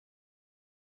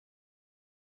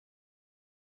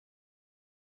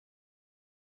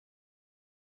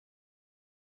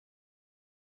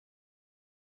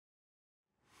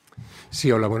Sí,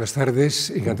 hola, buenas tardes.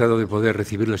 Encantado de poder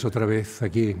recibirles otra vez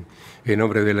aquí en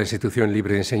nombre de la Institución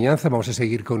Libre de Enseñanza. Vamos a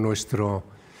seguir con nuestro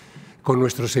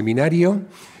seminario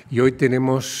y hoy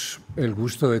tenemos el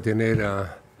gusto de tener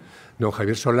a don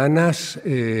Javier Solanas.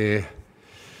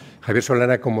 Javier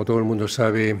Solana, como todo el mundo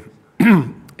sabe,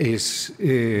 es...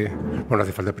 bueno, no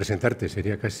hace falta presentarte,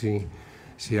 sería casi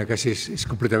es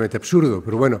completamente absurdo,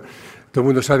 pero bueno, todo el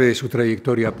mundo sabe de su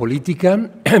trayectoria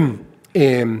política.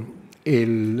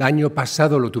 El año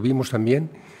pasado lo tuvimos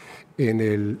también en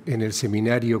el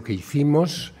seminario que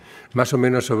hicimos, más o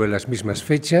menos sobre las mismas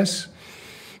fechas,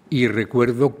 y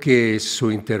recuerdo que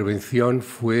su intervención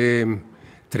fue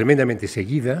tremendamente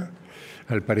seguida.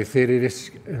 Al parecer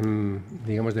eres,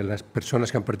 digamos, de las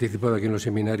personas que han participado aquí en los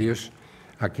seminarios,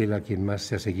 aquel a quien más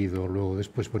se ha seguido luego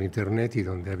después por Internet y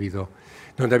donde ha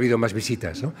habido más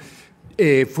visitas, ¿no?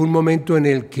 Fue un momento en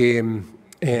el que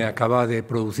acaba de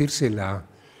producirse la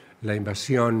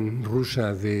invasión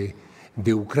rusa de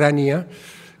Ucrania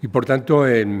y, por tanto,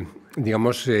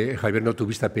 digamos, Javier, no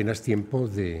tuviste apenas tiempo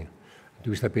de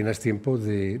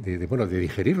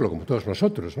digerirlo, como todos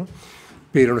nosotros, ¿no?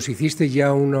 Pero nos hiciste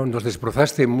ya nos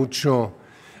desbrozaste mucho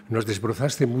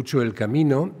el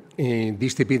camino,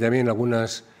 diste pie también a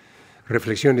algunas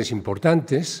reflexiones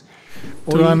importantes.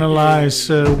 To analyze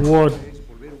what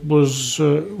was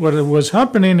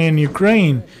happening in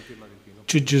Ukraine.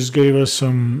 You just gave us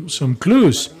some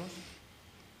clues.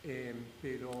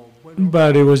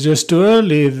 But it was just too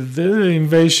early. The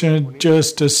invasion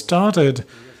just started.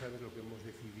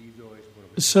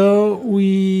 So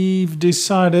we've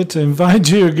decided to invite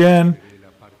you again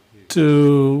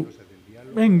to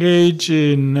engage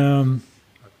in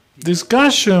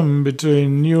discussion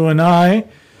between you and I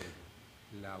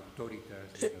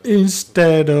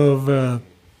instead of a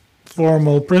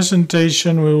formal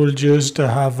presentation. We will just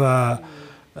have a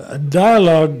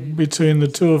dialogue between the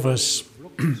two of us.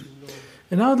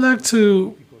 And I would like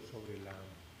to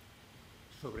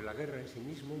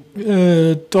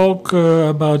talk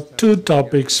about two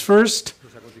topics. First,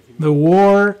 the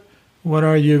war. What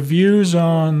are your views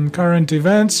on current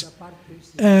events?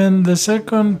 And the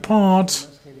second part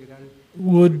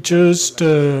would just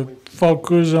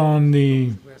focus on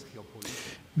the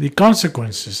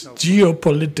consequences,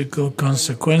 geopolitical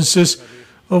consequences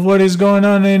of what is going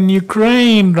on in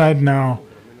Ukraine right now.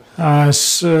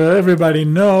 As everybody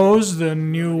knows, the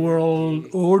New World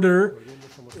Order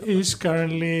is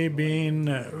currently being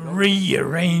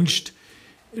rearranged,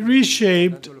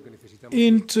 reshaped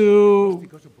into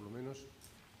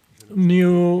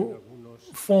new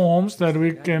forms that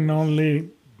we can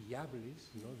only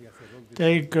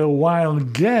take a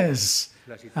wild guess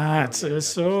at.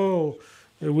 So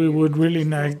we would really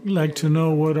like to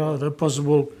know what are the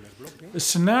possible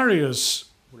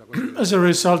scenarios as a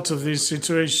result of this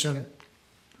situation.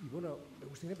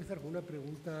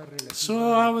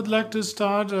 So I would like to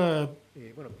start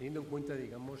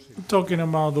talking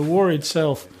about the war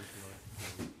itself.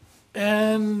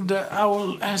 And I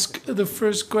will ask the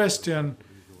first question.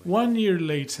 1 year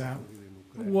later,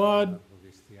 what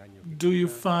do you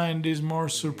find is more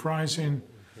surprising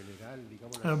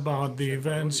about the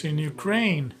events in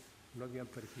Ukraine?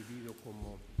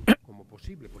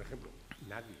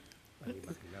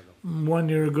 1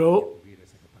 year ago,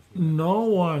 no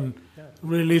one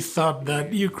really thought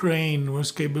that Ukraine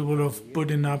was capable of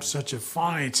putting up such a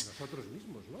fight.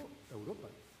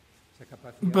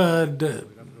 But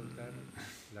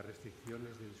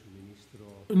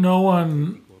no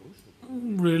one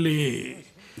really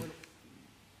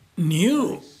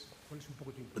knew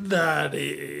that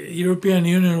the European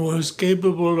Union was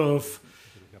capable of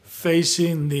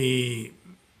facing the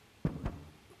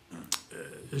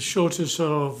shortage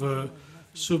of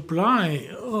supply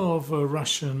of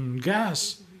Russian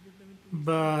gas,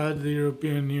 but the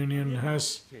European Union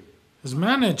has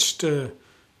managed to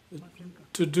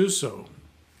do so.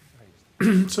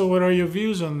 So what are your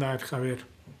views on that, Javier?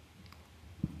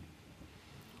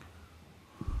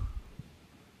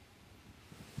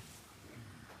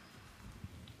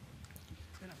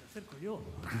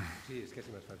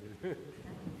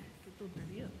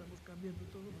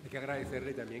 Hay que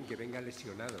agradecerle también que venga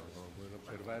lesionado, como pueden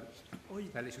observar.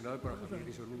 Está lesionado, pero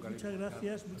nunca le.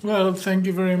 Well, thank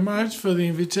you very much for the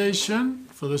invitation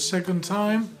for the second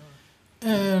time,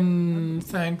 and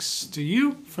thanks to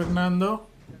you, Fernando,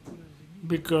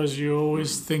 because you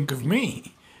always think of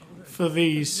me for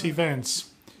these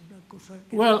events.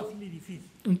 Well,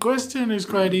 the question is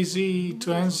quite easy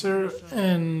to answer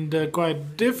and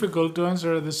quite difficult to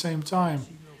answer at the same time,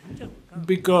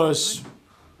 because,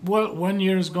 well, 1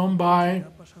 year has gone by,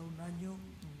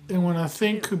 and when I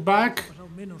think back,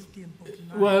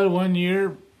 well, 1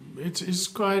 year it's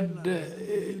quite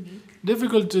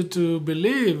difficult to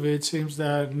believe. It seems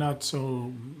that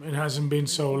it hasn't been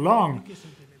so long.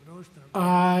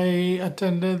 I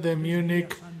attended the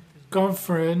Munich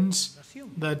conference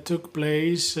that took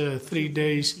place 3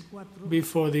 days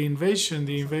before the invasion.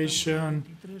 The invasion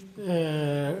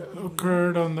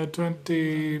occurred on the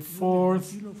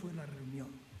 24th,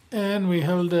 and we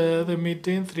held the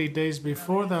meeting 3 days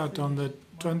before that, on the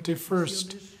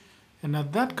 21st. And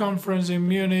at that conference in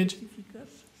Munich,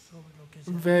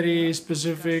 very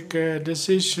specific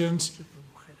decisions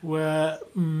were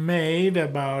made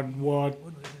about what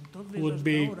would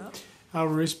be our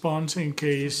response in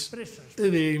case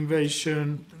the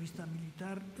invasion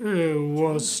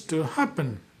was to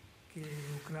happen.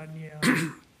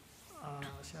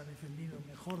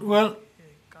 Well,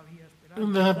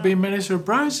 there have been many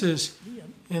surprises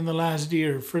in the last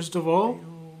year. First of all,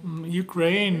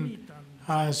 Ukraine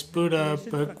has put up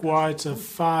quite a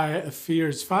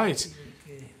fierce fight.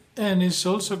 And it's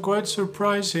also quite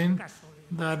surprising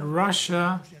that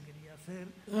Russia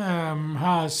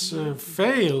has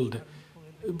failed,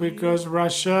 because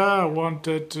Russia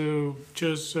wanted to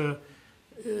just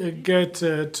get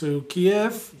to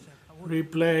Kiev,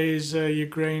 replace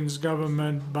Ukraine's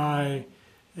government by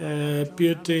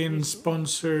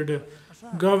Putin-sponsored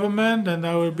government, and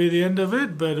that will be the end of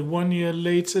it. But 1 year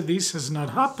later, this has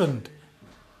not happened.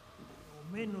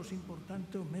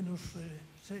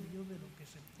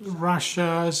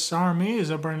 Russia's army is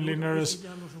apparently not as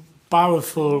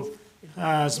powerful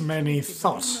as many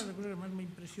thought.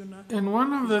 And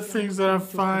one of the things that I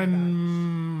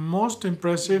find most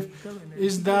impressive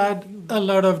is that a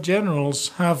lot of generals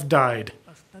have died,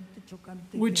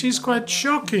 which is quite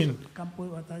shocking,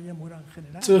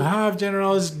 to have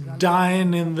generals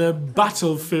dying in the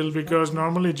battlefield, because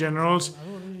normally generals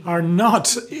are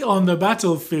not on the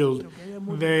battlefield.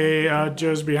 They are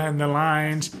just behind the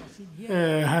lines,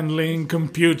 handling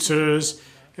computers,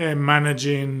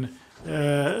 managing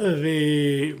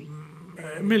the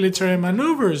military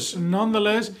maneuvers.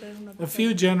 Nonetheless, a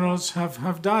few generals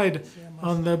have died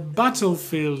on the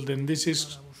battlefield, and this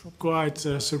is quite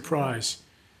a surprise.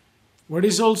 What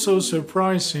is also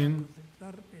surprising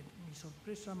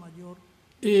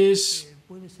is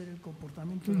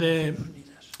the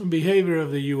behavior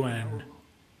of the UN,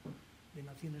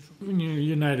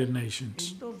 United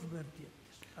Nations,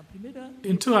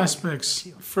 in two aspects.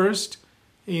 First,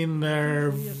 in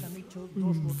their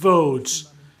votes.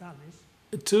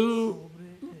 Two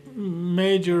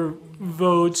major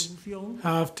votes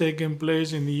have taken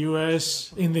place in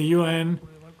the UN,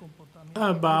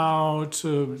 about,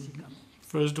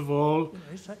 first of all,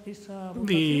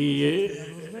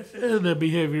 the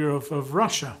behavior of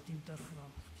Russia.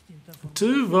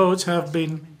 Two votes have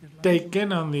been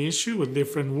taken on the issue with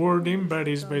different wording, but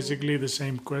it's basically the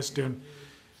same question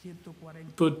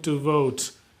put to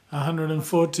vote.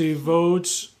 140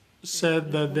 votes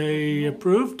said that they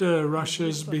approved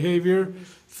Russia's behavior.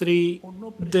 3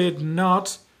 did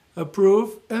not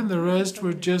approve, and the rest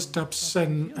were just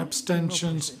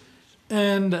abstentions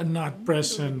and not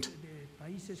present.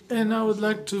 And I would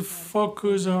like to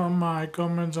focus on my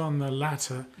comments on the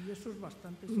latter.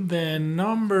 The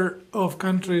number of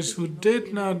countries who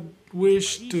did not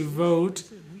wish to vote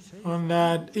on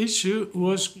that issue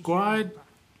was quite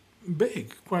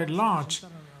big, quite large.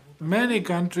 Many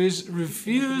countries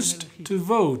refused to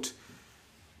vote.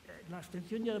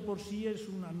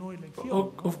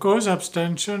 Of course,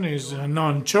 abstention is a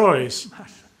non-choice,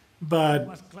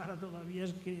 but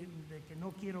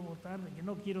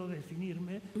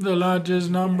the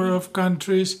largest number of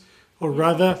countries, or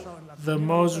rather the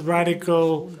most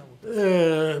radical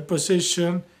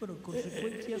position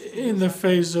in the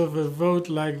face of a vote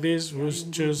like this, was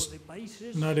just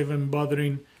not even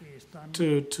bothering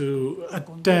to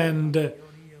attend the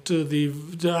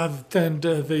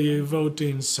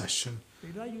voting session.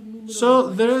 So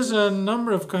there's a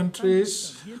number of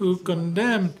countries who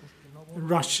condemned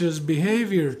Russia's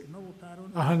behavior,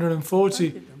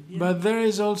 140, but there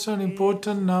is also an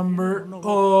important number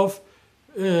of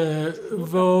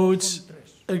votes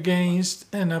against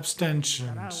and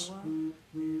abstentions.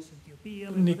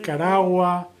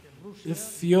 Nicaragua,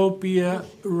 Ethiopia,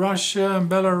 Russia, and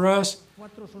Belarus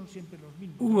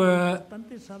were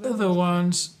the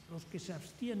ones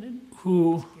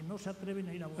who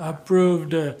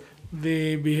approved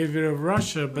the behavior of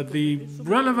Russia. But the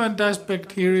relevant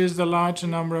aspect here is the large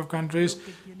number of countries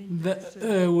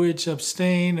which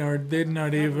abstained or did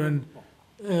not even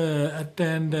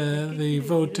attend the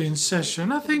voting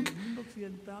session. I think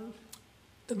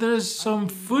there is some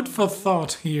food for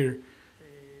thought here.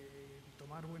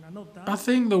 I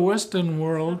think the Western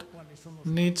world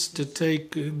needs to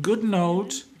take good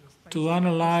note to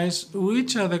analyze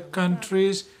which are the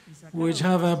countries which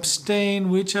have abstained,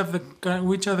 which are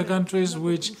the countries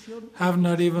which have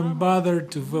not even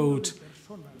bothered to vote.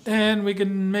 And we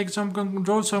can make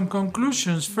draw some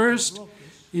conclusions. First,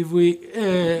 if we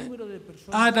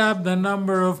add up the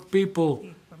number of people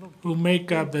who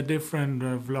make up the different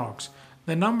blocs,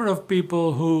 the number of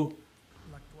people who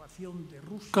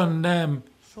condemn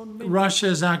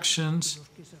Russia's actions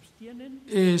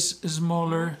is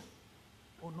smaller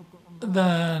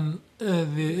than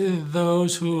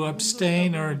those who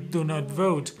abstain or do not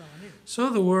vote. So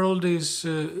the world is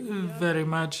very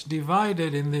much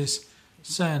divided in this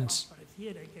sense.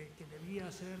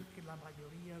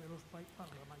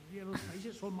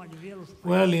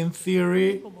 Well, in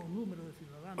theory,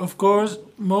 of course,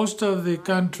 most of the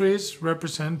countries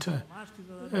represent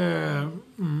their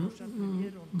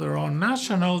own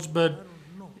nationals, but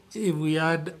if we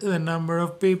add the number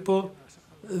of people,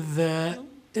 there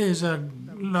is a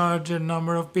larger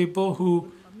number of people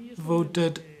who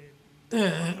voted,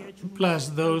 plus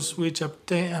those which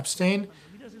abstain,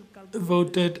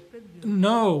 voted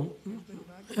no,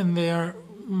 and they are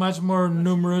much more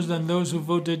numerous than those who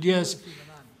voted yes.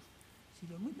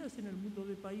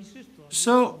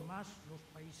 So,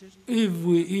 if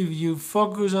you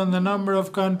focus on the number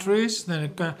of countries,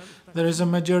 then there is a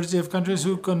majority of countries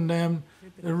who condemn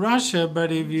Russia,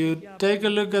 but if you take a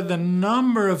look at the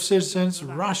number of citizens,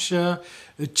 Russia,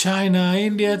 China,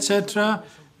 India, etc.,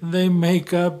 they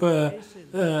make up a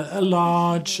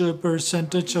large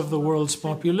percentage of the world's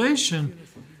population.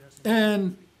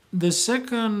 And the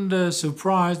second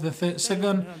surprise, the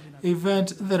second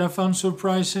event that I found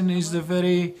surprising is the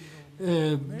very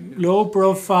low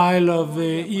profile of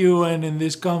the UN in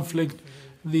this conflict.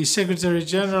 The Secretary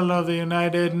General of the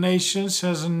United Nations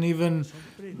hasn't even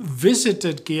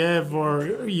visited Kiev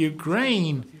or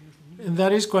Ukraine, and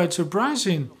that is quite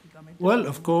surprising. Well,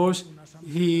 of course,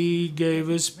 he gave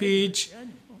a speech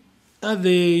at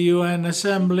the UN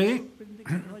Assembly,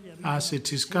 as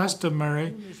it is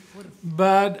customary,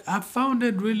 but I found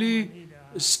it really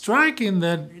striking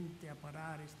that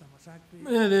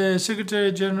the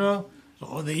Secretary General,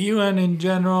 or the UN in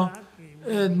general,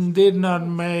 did not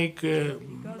make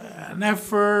an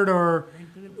effort or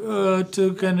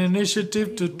took an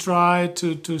initiative to try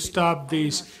to stop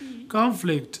this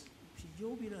conflict.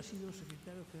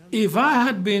 If I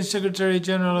had been Secretary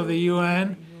General of the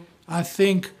UN, I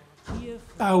think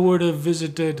I would have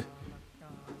visited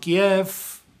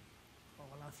Kiev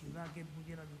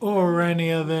or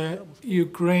any other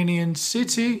Ukrainian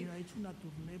city,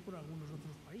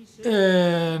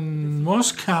 and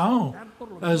Moscow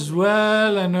as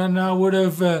well, and then I would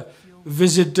have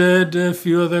visited a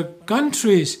few other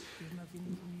countries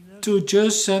to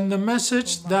just send the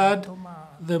message that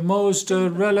the most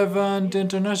relevant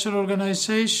international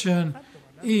organization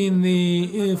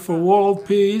for world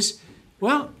peace,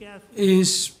 well,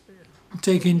 is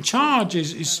taking charge,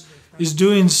 is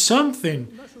doing something.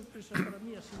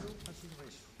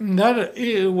 That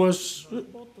it was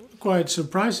quite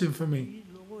surprising for me.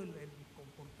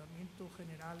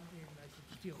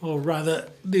 Or rather,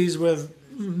 these were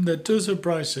the two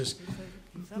surprises: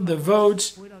 the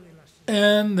votes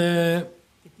and the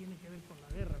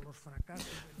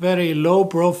very low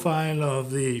profile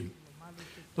of the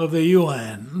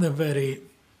UN, the very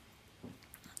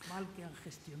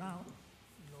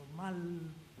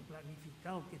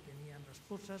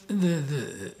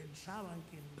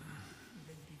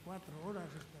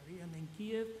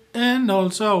and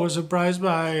also I was surprised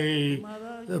by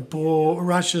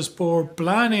Russia's poor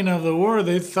planning of the war.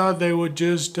 They thought they would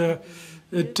just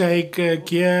take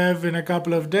Kiev in a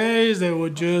couple of days. They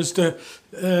would just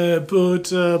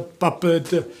put a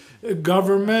puppet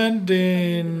government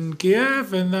in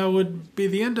Kiev, and that would be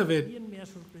the end of it.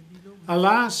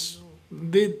 Alas,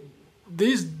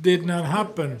 this did not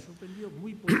happen.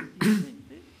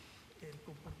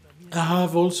 I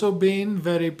have also been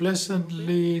very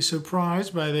pleasantly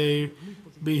surprised by the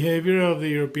behavior of the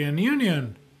European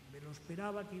Union.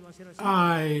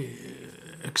 I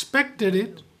expected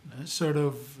it, sort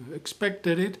of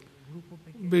expected it,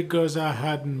 because I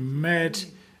had met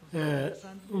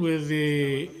with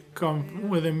the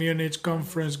Munich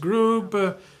conference group,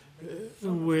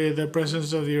 with the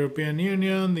presence of the European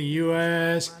Union, the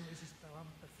US.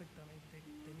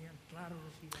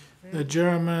 The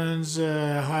Germans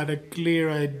had a clear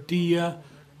idea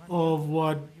of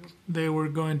what they were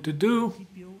going to do,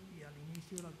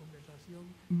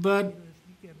 but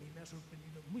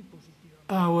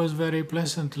I was very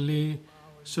pleasantly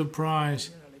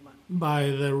surprised by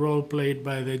the role played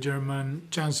by the German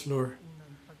Chancellor.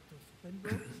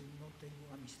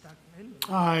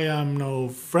 I am no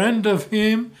friend of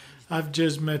him. I've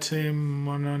just met him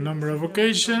on a number of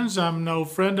occasions. I'm no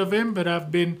friend of him, but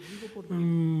I've been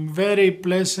very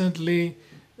pleasantly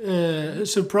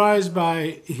surprised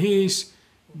by his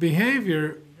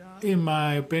behavior. In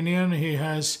my opinion, he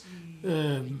has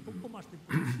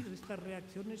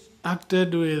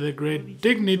acted with a great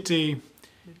dignity.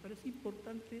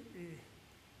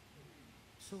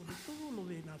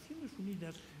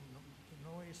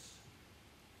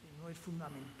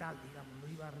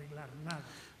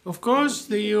 Of course,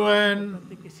 the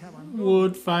UN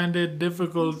would find it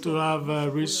difficult to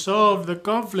have resolved the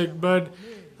conflict, but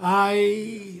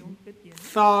I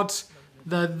thought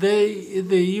that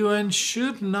the UN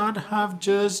should not have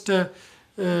just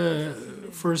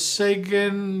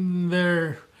forsaken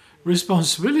their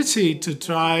responsibility to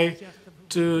try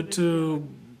to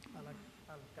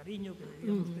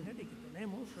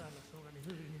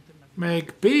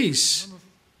make peace.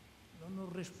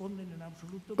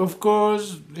 Of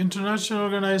course, international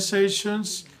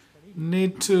organizations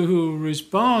need to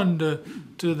respond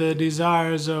to the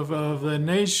desires of the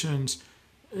nations.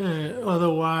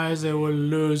 Otherwise, they will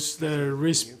lose the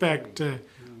respect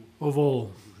of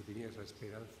all.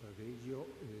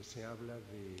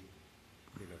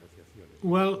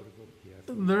 Well,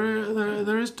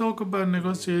 there is talk about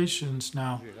negotiations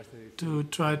now to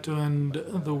try to end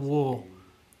the war.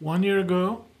 1 year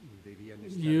ago,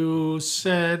 you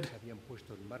said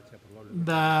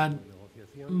that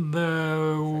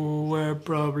there were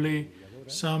probably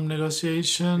some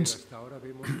negotiations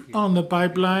on the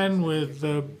pipeline with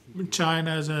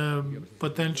China as a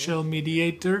potential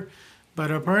mediator, but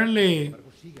apparently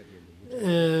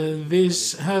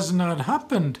this has not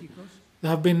happened.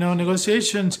 There have been no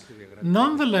negotiations.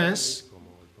 Nonetheless,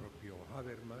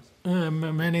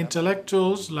 many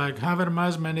intellectuals like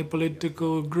Habermas, many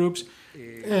political groups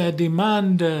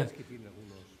demand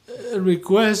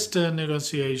request a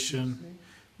negotiation.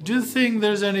 Do you think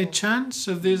there's any chance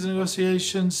of these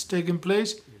negotiations taking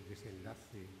place?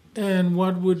 And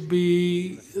what would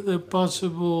be the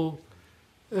possible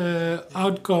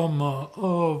outcome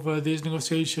of these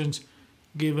negotiations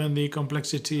given the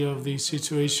complexity of the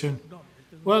situation?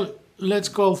 Well, let's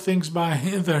call things by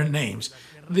their names.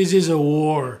 This is a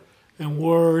war, and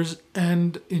wars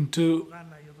end in two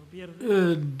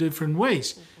different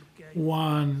ways.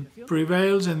 One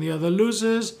prevails and the other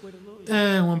loses,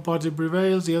 and one party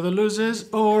prevails, the other loses,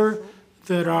 or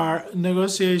there are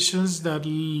negotiations that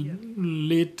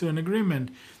lead to an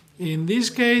agreement. In this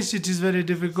case, it is very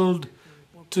difficult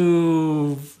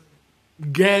to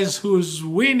guess who's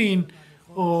winning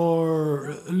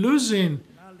or losing.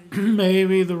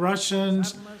 Maybe the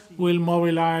Russians will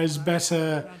mobilize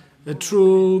better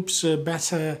troops,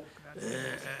 better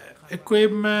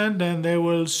equipment, and they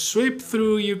will sweep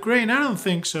through Ukraine. I don't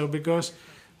think so, because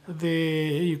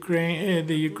the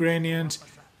Ukrainians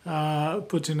are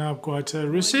putting up quite a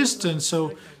resistance.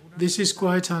 So this is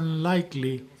quite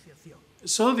unlikely.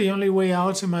 So the only way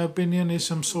out, in my opinion, is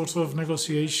some sort of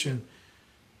negotiation.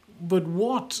 But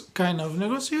what kind of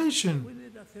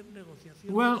negotiation?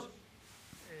 Well,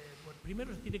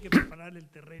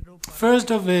 first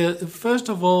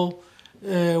of all,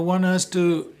 one has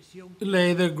to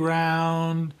lay the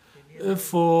ground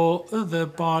for the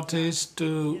parties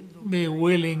to be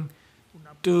willing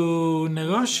to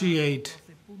negotiate.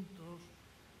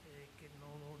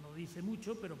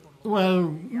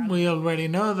 Well, we already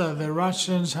know that the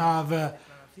Russians have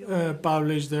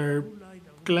published their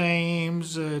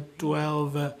claims,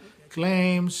 12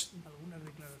 claims.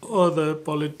 Other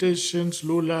politicians,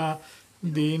 Lula,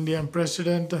 the Indian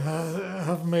president,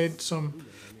 have made some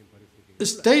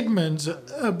statements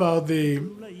about the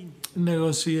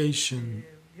negotiation.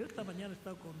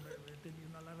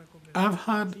 I've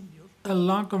had a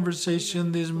long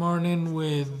conversation this morning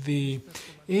with the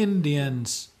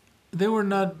Indians. They were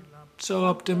not so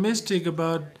optimistic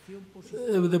about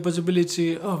the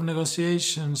possibility of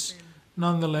negotiations.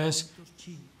 Nonetheless,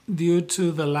 due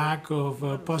to the lack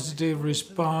of positive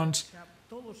response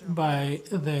by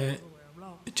the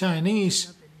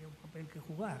Chinese,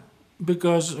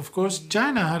 because, of course,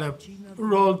 China had a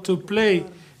role to play,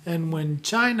 and when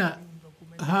China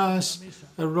has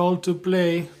a role to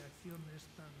play,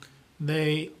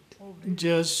 they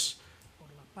just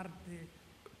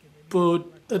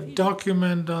put a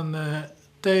document on the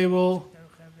table,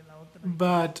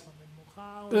 but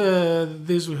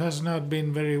this has not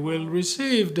been very well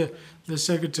received. The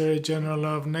Secretary General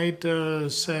of NATO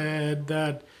said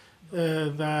that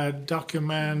that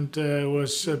document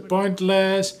was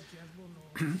pointless.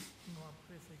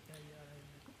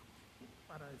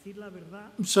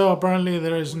 So apparently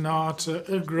there is not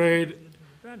a great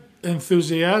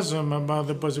enthusiasm about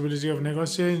the possibility of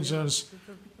negotiations.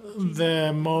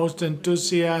 The most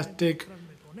enthusiastic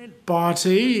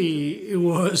party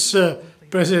was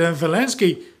President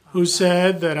Zelensky, who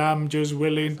said that I'm just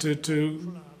willing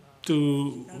to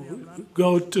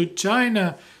go to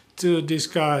China to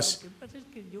discuss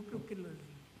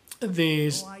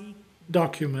this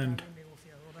document.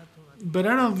 But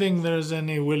I don't think there's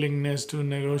any willingness to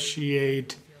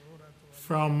negotiate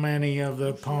from any of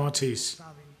the parties.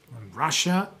 In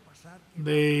Russia,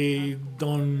 they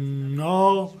don't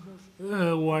know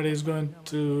what is going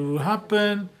to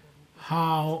happen,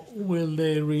 how will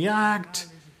they react,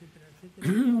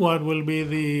 what will be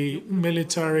the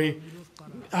military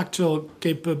actual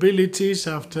capabilities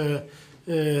after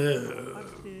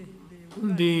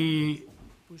the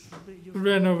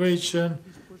renovation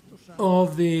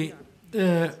of the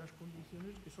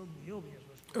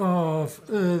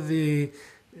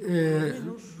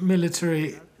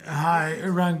military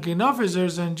high-ranking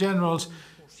officers and generals.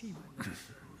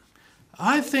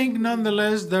 I think,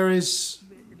 nonetheless, there is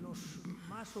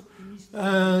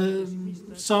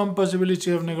some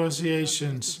possibility of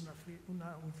negotiations.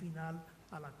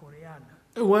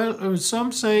 Well,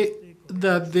 some say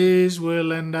that this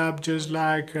will end up just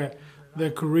like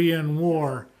the Korean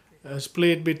War, a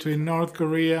split between North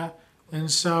Korea and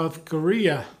South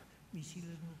Korea.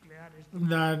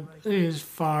 That is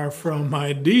far from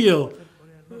ideal,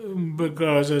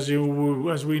 because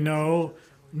as we know,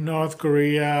 North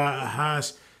Korea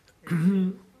has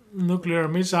nuclear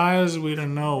missiles. We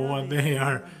don't know what they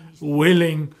are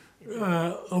willing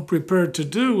or prepared to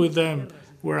do with them,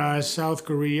 whereas South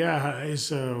Korea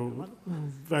is a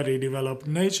very developed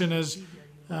nation, as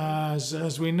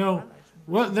we know.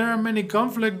 Well, there are many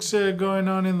conflicts going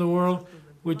on in the world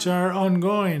which are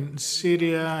ongoing.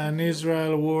 Syria and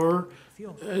Israel war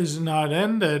is not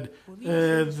ended.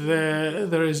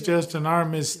 There is just an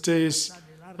armistice,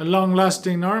 a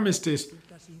long-lasting armistice.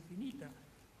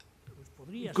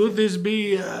 Could this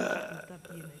be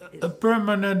a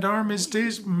permanent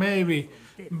armistice? Maybe.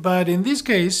 But in this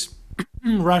case,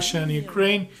 Russia and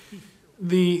Ukraine,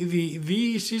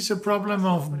 this is a problem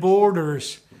of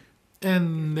borders,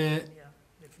 and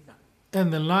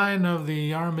the line of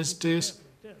the armistice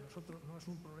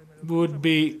would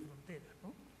be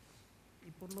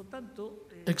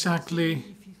exactly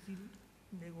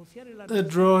the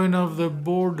drawing of the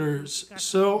borders.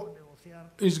 So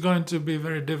it's going to be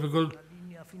very difficult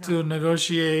to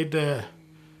negotiate a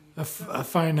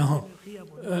final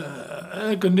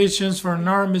conditions for an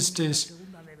armistice.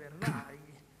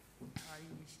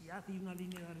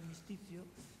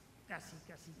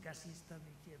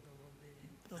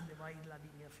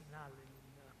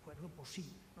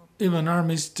 If an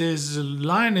armistice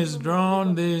line is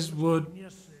drawn, this would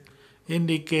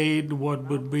indicate what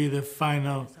would be the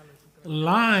final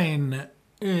line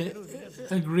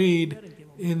agreed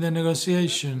in the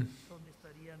negotiation.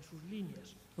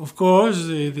 Of course,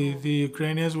 the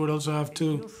Ukrainians would also have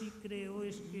to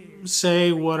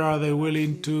say what are they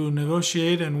willing to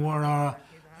negotiate and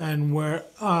where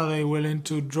are they willing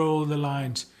to draw the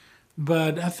lines.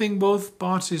 But I think both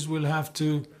parties will have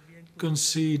to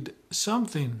concede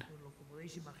something,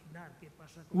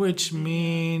 which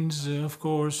means, of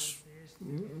course,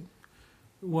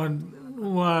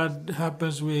 what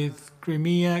happens with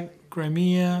Crimea,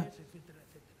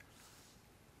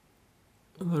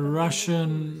 the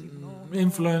Russian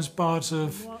influenced parts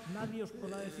of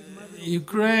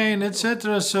Ukraine,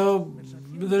 etc. So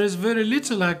there is very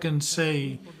little I can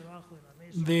say.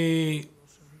 The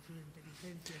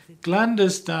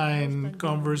clandestine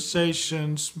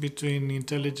conversations between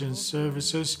intelligence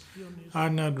services are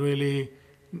not really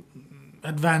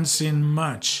advancing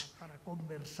much.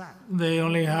 They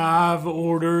only have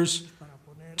orders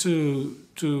to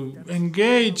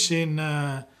engage in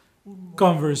a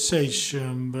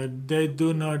conversation, but they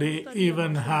do not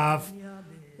even have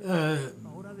a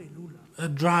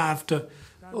draft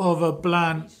of a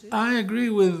plan. I agree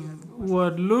with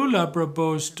what Lula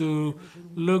proposed, to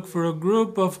look for a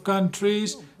group of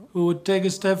countries who would take a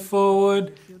step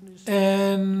forward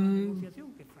and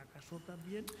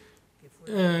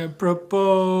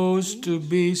propose to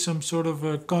be some sort of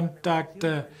a contact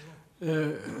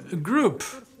group.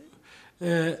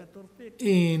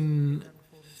 In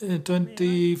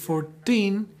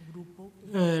 2014,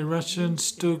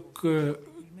 Russians took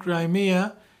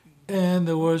Crimea, and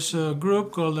there was a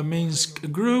group called the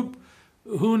Minsk Group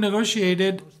who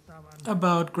negotiated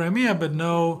about Crimea, but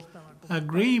no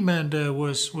agreement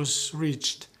was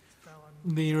reached.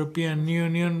 The European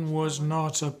Union was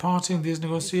not a part in these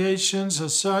negotiations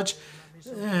as such,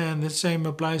 and the same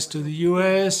applies to the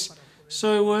US. So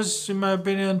it was, in my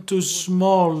opinion, too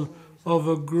small of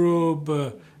a group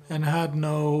and had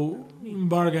no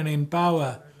bargaining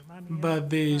power. But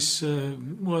this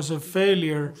was a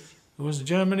failure. It was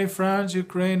Germany, France,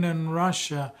 Ukraine, and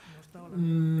Russia.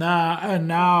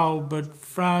 Now, but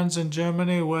France and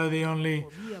Germany were the only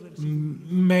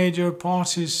major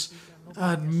parties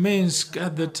at Minsk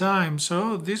at the time.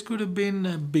 So this could have been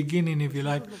a beginning, if you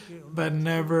like, but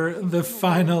never the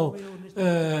final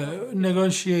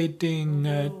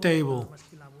negotiating table.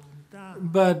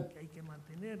 But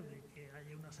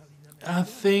I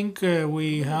think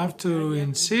we have to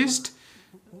insist,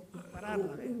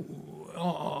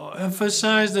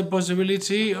 emphasize the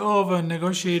possibility of a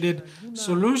negotiated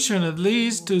solution, at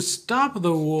least to stop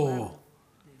the war.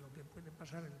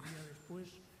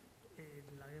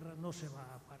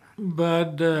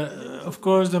 But of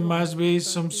course, there must be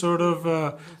some sort of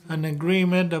an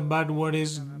agreement about what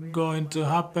is going to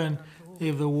happen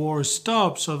if the war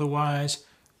stops. Otherwise,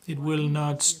 it will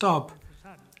not stop.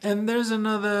 And there's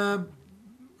another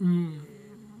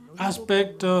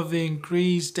aspect of the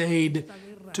increased aid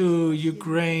to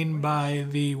Ukraine by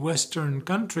the Western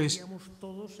countries.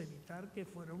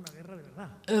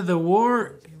 The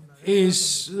war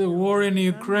in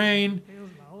Ukraine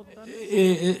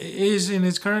is in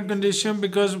its current condition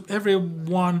because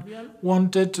everyone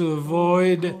wanted to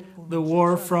avoid the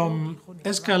war from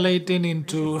escalating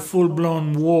into a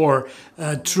full-blown war,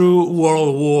 a true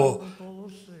world war.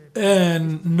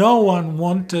 And no one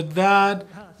wanted that,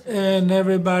 and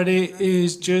everybody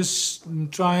is just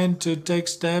trying to take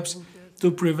steps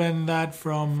to prevent that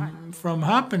from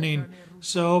happening.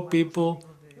 So people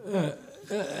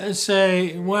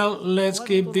say, well, let's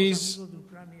keep this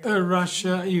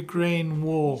Russia-Ukraine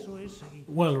war.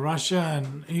 Well, Russia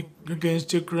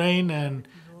against Ukraine and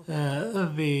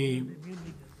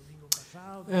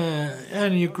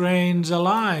Ukraine's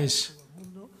allies.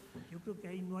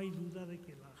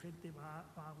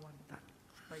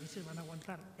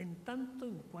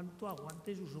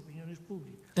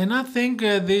 And I think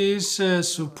this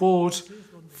support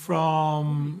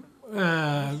from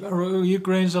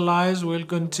Ukraine's allies will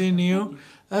continue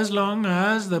as long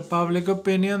as the public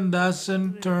opinion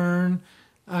doesn't turn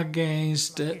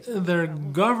against their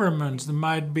governments. There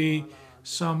might be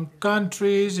some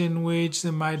countries in which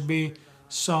there might be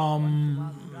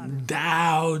some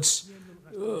doubts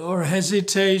or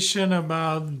hesitation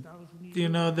about,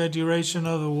 the duration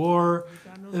of the war,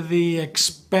 the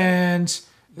expense.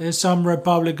 Some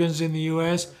Republicans in the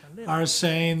U.S. are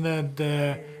saying that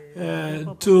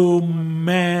too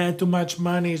much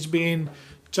money is being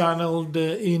channeled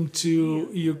into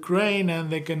Ukraine and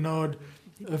they cannot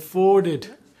afford it.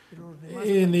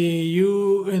 In the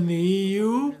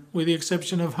EU, with the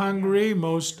exception of Hungary,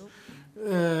 most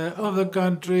of the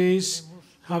countries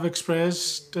have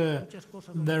expressed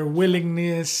their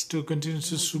willingness to continue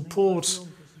to support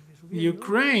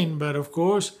Ukraine. But of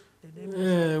course,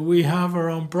 we have our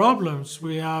own problems.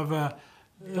 We have a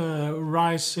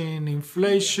rising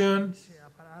inflation.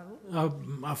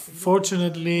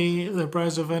 Fortunately, the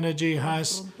price of energy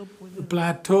has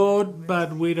plateaued,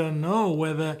 but we don't know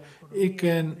whether it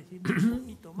can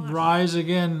rise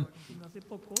again.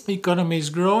 Economy is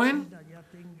growing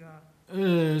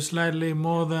slightly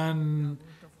more than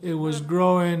it was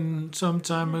growing some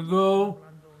time ago.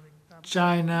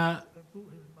 China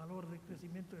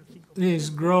is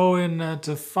growing at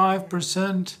a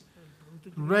 5%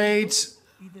 rate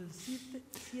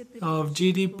of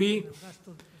GDP,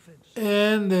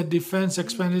 and the defense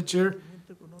expenditure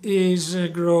is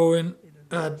growing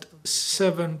at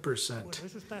 7%.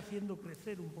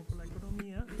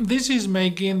 This is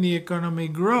making the economy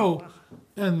grow,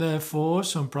 and therefore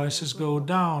some prices go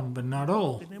down, but not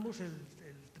all.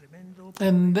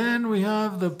 And then we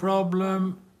have the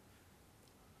problem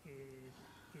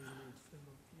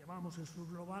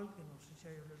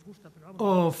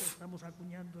of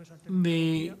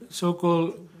the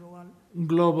so-called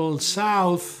global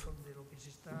south,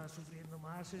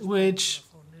 which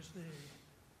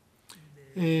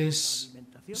is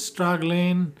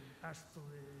struggling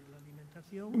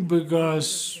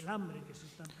because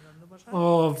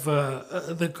of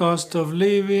the cost of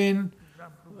living,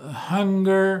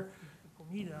 hunger,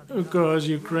 because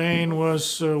Ukraine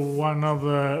was one of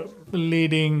the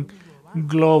leading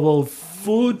global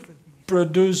food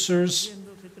producers.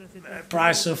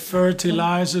 Price of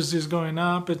fertilizers is going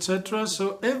up, etc.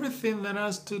 So everything that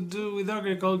has to do with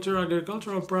agriculture,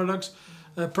 agricultural products,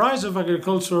 the price of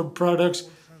agricultural products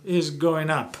is going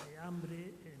up.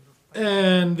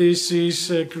 And this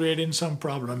is creating some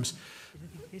problems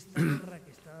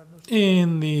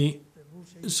in the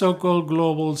so-called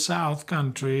global south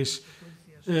countries,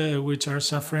 which are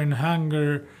suffering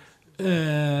hunger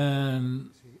and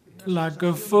lack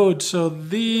of food. So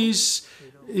this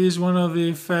is one of the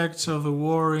effects of the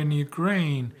war in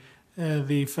Ukraine,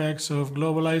 the effects of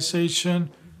globalization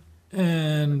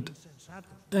and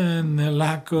the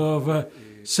lack of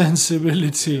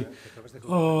sensibility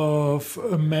of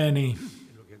many.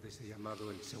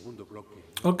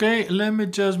 Okay, let me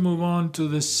just move on to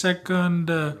the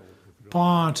second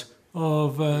part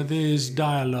of this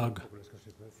dialogue,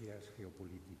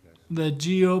 the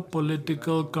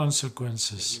geopolitical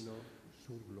consequences.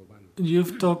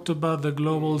 You've talked about the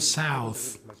global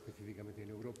south.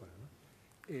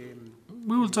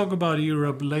 We will talk about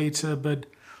Europe later, but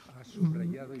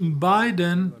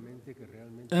Biden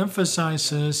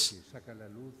emphasizes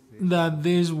that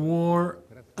this war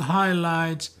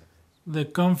highlights the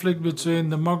conflict between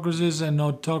democracies and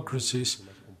autocracies.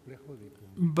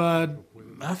 But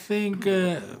I think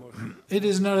it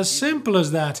is not as simple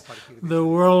as that. The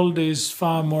world is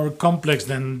far more complex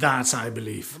than that, I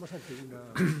believe.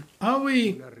 Are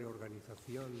we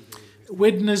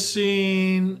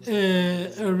witnessing a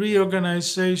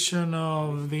reorganization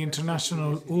of the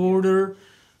international order?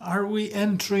 Are we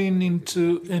entering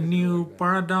into a new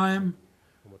paradigm?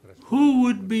 Who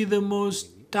would be the most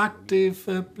active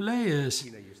players?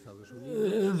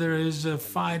 There is a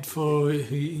fight for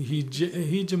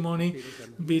hegemony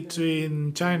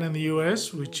between China and the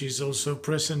US, which is also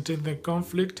present in the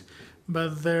conflict,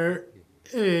 but there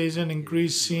is an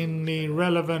increasingly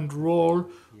relevant role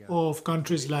of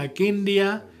countries like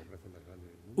India,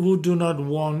 who do not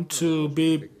want to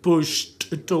be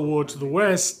pushed towards the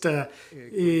West, and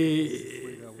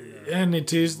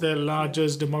it is the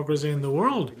largest democracy in the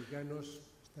world.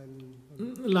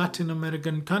 Latin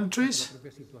American countries,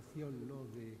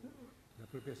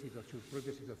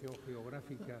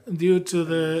 due to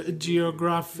the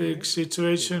geographic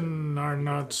situation, are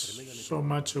not so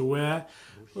much aware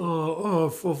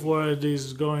of what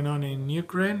is going on in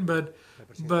Ukraine, but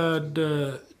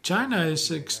China is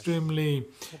extremely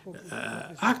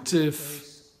active,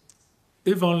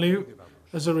 if only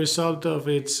as a result of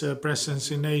its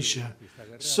presence in Asia.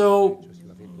 So,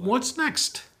 what's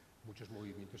next?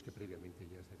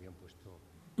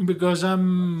 Because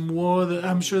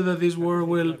I'm sure that this war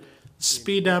will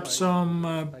speed up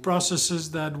some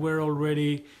processes that were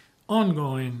already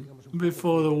ongoing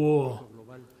before the war.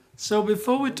 So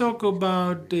before we talk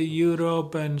about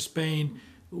Europe and Spain,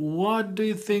 what do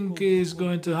you think is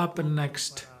going to happen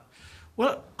next?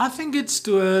 Well, I think it's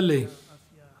too early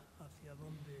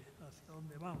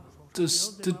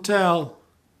to tell.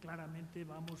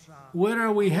 Where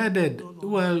are we headed?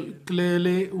 Well,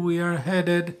 clearly we are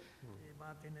headed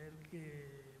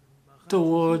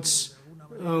towards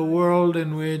a world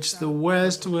in which the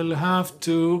West will have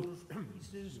to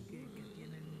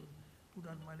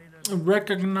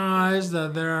recognize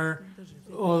that there are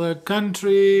other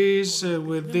countries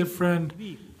with different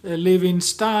living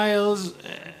styles,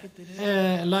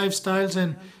 lifestyles,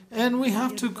 and we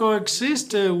have to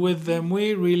coexist with them.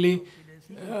 We really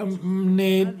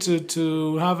need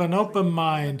to have an open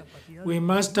mind. We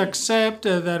must accept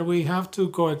that we have to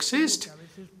coexist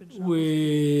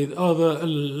with other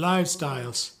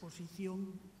lifestyles.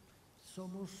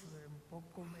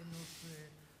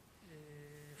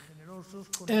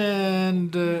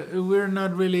 And we're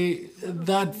not really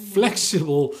that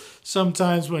flexible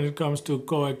sometimes when it comes to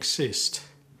coexist.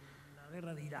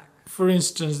 For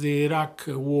instance, the Iraq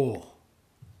war.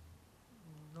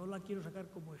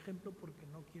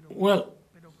 Well,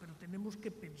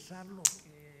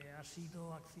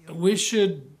 we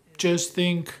should just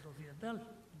think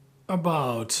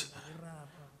about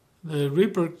the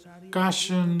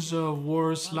repercussions of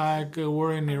wars like a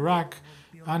war in Iraq,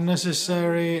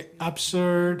 unnecessary,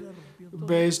 absurd,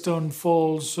 based on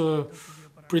false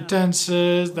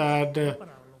pretenses that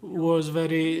was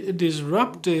very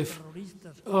disruptive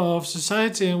of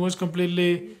society and was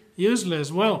completely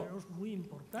useless. Well,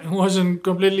 it wasn't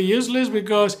completely useless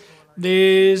because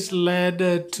this led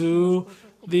to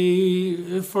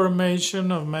the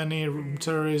formation of many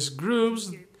terrorist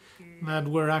groups that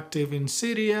were active in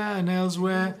Syria and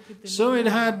elsewhere. So it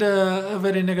had a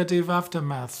very negative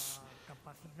aftermath.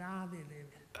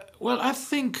 Well, I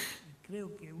think,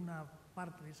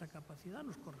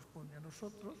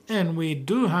 and we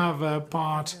do have a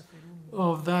part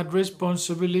of that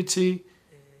responsibility,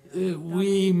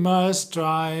 we must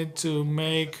try to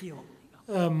make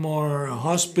a more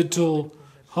hospitable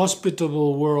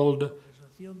world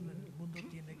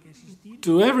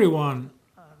to everyone.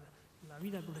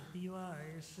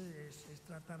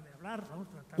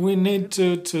 We need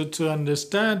to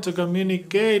understand, to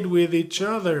communicate with each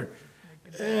other,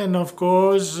 And of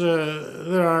course,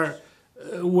 there are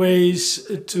ways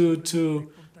to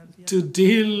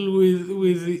deal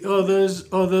with the others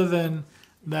other than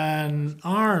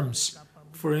arms.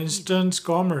 For instance,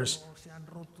 commerce,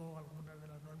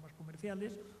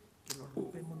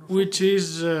 which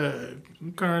is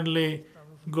currently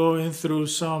going through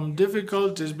some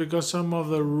difficulties because some of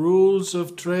the rules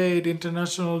of trade,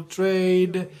 international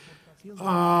trade,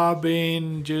 are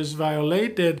being just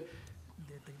violated.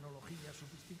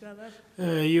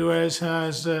 U.S.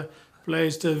 has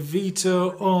placed a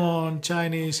veto on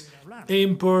Chinese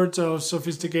imports of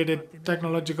sophisticated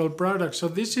technological products. So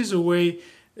this is a way.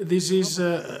 This is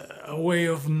a way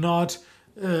of not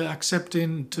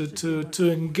accepting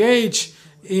to engage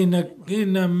in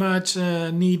a much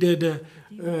needed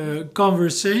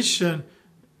conversation.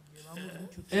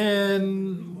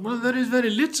 And well, there is very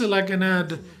little I can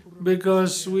add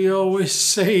because we always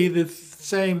say the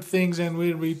same things and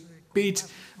we repeat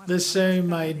the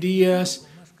same ideas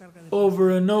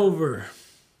over and over.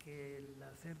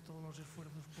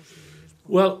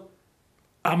 Well,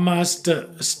 I must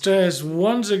stress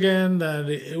once again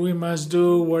that we must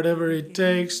do whatever it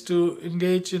takes to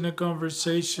engage in a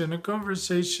conversation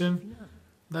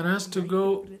that has to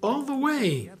go all the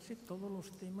way.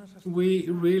 We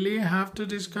really have to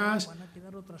discuss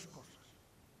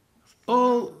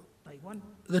all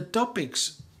the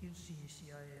topics,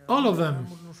 all of them.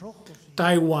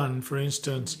 Taiwan, for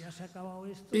instance.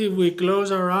 If we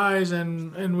close our eyes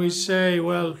and we say,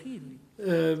 well,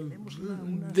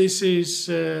 this is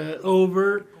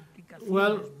over,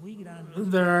 well,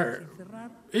 there are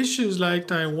issues like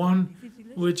Taiwan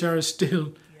which are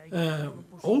still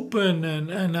open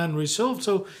and unresolved.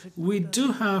 So we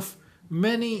do have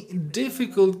many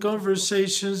difficult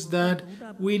conversations that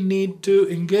we need to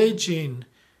engage in.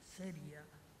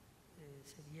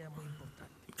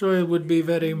 So it would be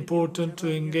very important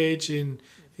to engage in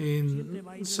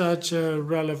such a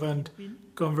relevant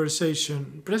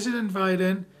conversation. President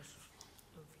Biden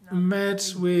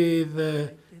met with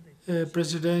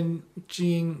President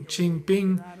Xi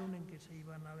Jinping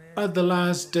at the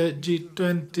last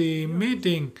G20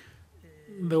 meeting.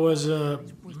 There was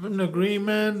an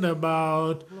agreement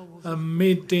about a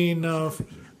meeting of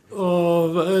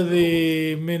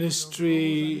the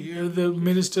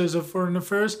ministers of foreign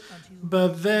affairs,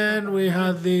 but then we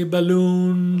had the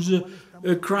balloons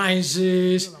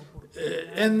crisis,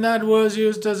 and that was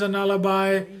used as an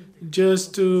alibi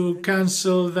just to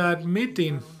cancel that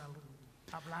meeting.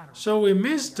 So we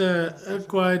missed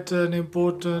quite an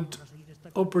important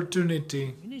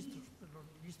opportunity.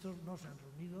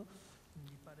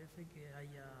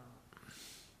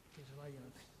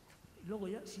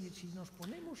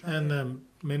 And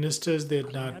ministers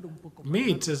did not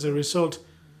meet as a result.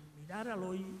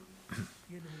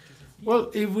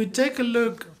 Well, if we take a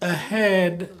look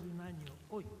ahead,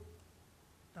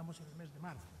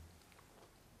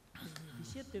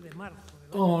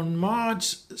 on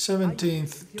March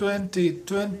 17th,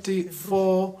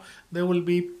 2024, there will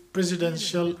be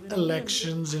presidential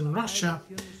elections in Russia.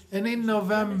 And in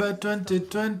November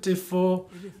 2024,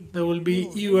 there will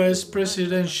be US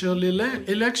presidential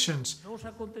elections.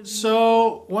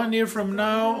 So 1 year from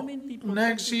now,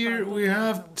 next year, we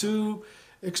have two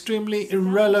extremely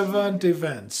irrelevant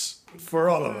events for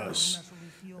all of us.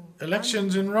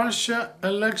 Elections in Russia,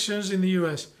 elections in the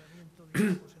US.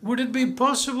 Would it be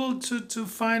possible to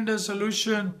find a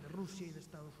solution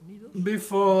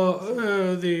before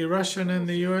the Russian and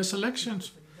the US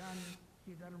elections?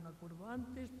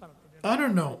 I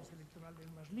don't know.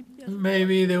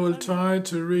 Maybe they will try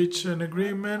to reach an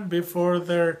agreement before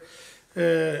their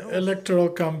electoral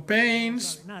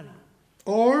campaigns,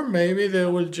 or maybe they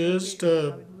will just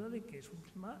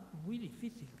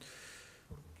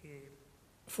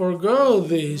forgo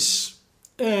this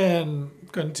and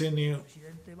continue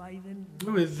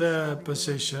with the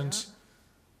positions.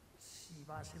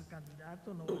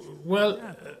 Well,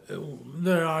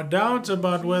 there are doubts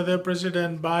about whether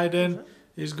President Biden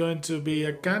is going to be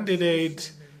a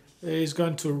candidate, is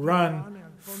going to run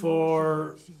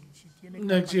for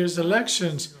next year's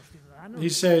elections. He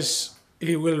says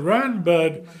he will run,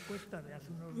 but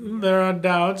there are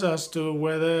doubts as to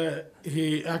whether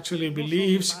he actually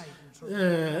believes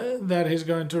that he's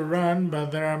going to run,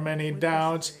 but there are many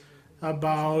doubts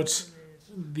about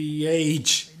the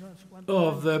age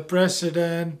of the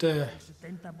president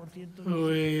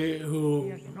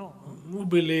who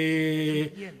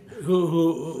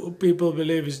people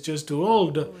believe is just too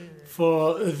old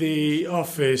for the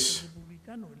office.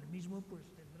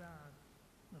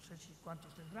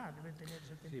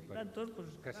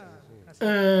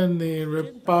 And the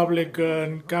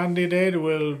Republican candidate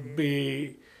will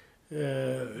be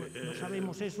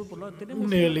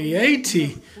nearly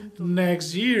 80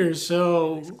 next year,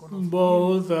 so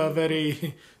both are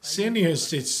very senior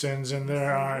citizens, and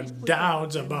there are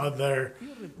doubts about their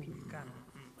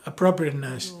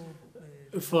appropriateness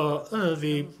for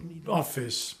the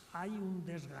office.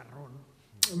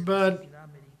 But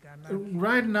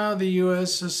right now, the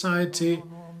US society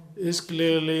is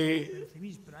clearly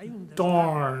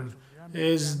torn,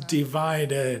 is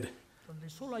divided.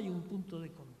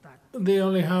 They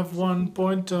only have one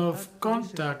point of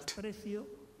contact: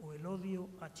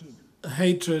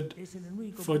 hatred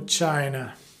for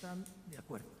China.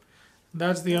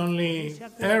 That's the only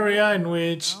area in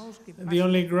which, the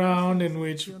only ground in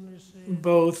which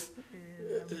both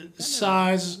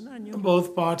sides,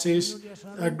 both parties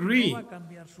agree.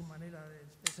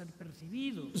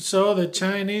 So the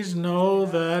Chinese know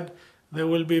that there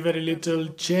will be very little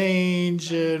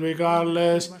change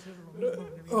regardless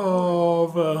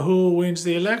of who wins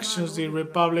the elections, the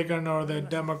Republican or the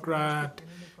Democrat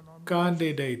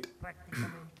candidate.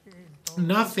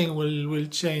 Nothing will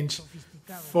change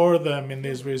for them in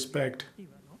this respect.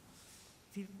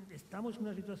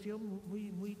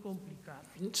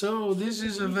 So this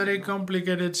is a very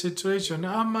complicated situation.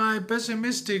 Am I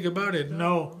pessimistic about it?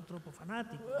 No.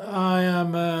 I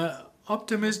am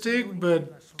optimistic,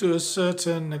 but to a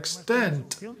certain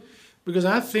extent. Because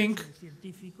I think,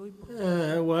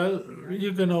 well,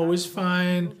 you can always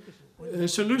find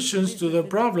solutions to the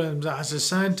problems. As a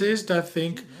scientist, I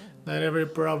think that every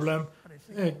problem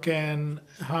can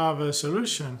have a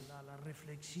solution.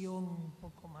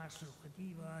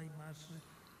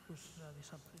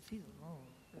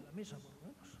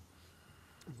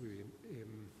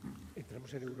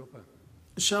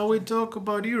 Shall we talk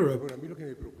about Europe?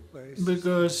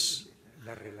 Because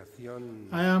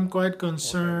I am quite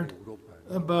concerned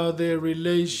about the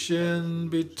relation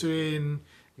between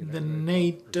the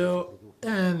NATO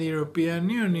and the European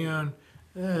Union.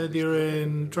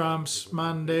 During Trump's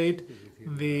mandate,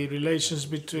 the relations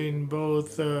between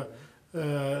both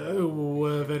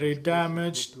were very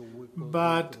damaged,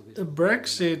 but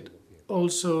Brexit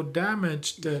also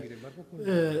damaged it.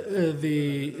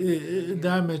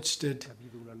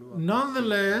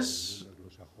 Nonetheless,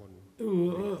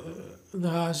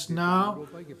 there has now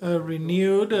a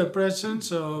renewed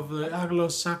presence of the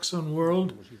Anglo-Saxon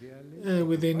world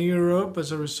within Europe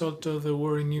as a result of the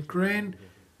war in Ukraine,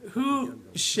 who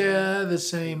share the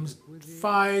same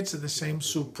fights, the same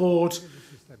support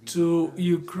to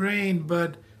Ukraine.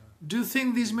 But do you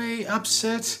think this may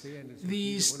upset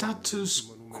the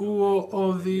status quo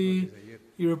of the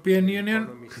European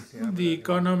Union? The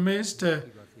Economist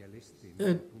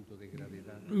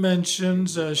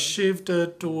mentions a shift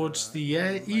towards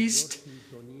the east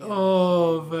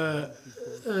of the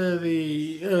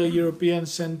European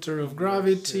center of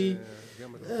gravity,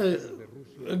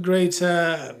 a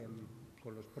greater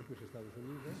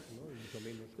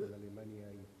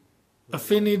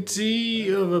affinity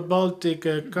of the Baltic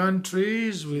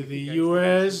countries with the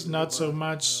US, not so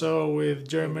much so with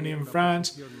Germany and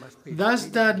France.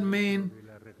 Does that mean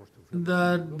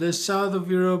that the south of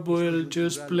Europe will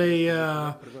just play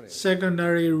a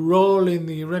secondary role in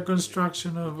the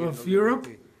reconstruction of Europe?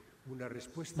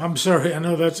 I'm sorry, I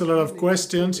know that's a lot of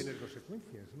questions,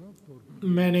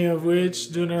 many of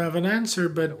which do not have an answer,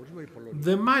 but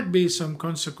there might be some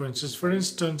consequences. For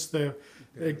instance, the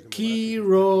key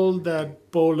role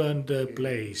that Poland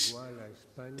plays.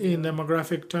 In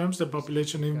demographic terms, the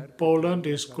population in Poland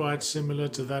is quite similar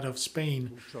to that of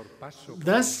Spain.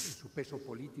 Thus,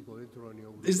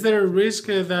 is there a risk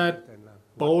that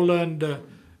Poland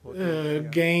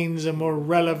gains a more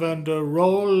relevant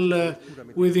role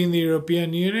within the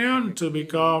European Union to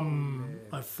become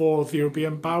a fourth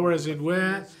European power, as it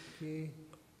were?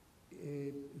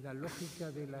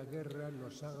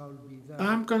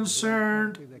 I'm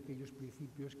concerned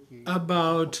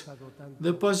about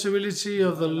the possibility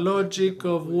of the logic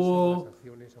of war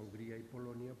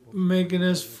making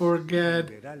us forget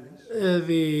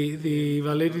the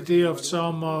validity of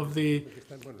some of the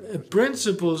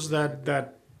principles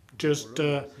that just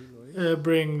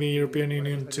bring the European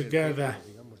Union together.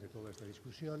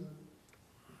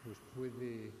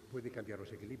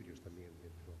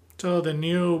 So the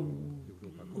new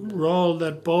role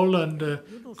that Poland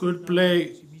could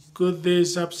play, could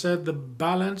this upset the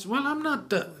balance? Well, I'm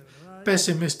not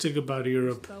pessimistic about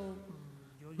Europe,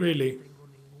 really.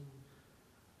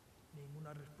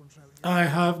 I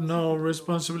have no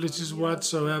responsibilities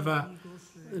whatsoever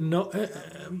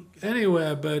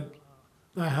anywhere, but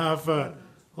I have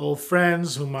old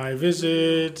friends whom I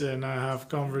visit and I have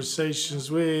conversations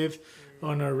with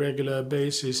on a regular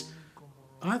basis.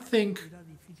 I think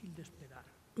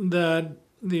that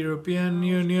the European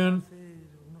Union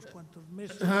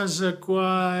has a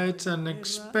quite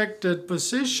unexpected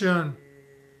position.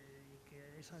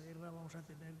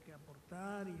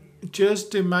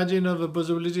 Just imagine of the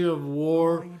possibility of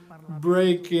war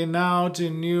breaking out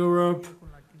in Europe,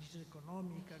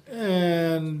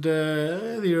 and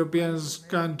the European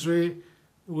country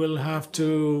will have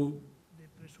to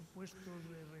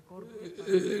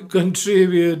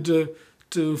contribute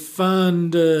to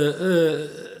fund the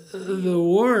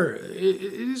war. It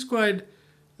is quite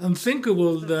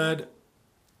unthinkable that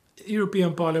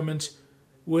European parliaments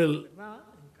will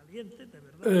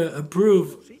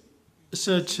approve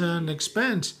such an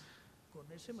expense.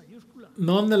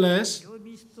 Nonetheless,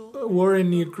 war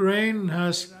in Ukraine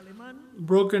has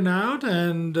broken out,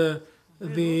 and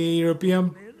the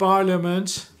European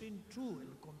parliaments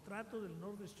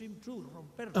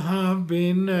have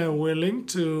been willing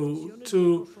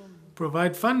to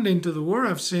provide funding to the war.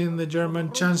 I've seen the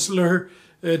German Chancellor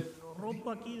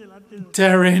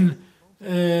tearing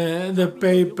the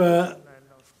paper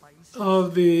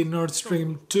of the Nord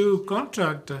Stream 2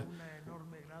 contract.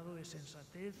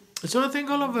 So I think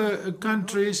all of the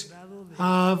countries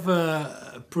have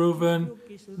proven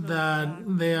that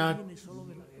they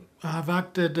have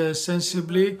acted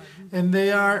sensibly, and they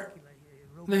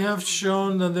have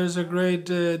shown that there's a great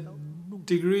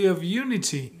degree of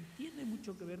unity.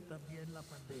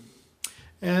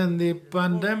 And the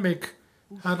pandemic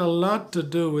had a lot to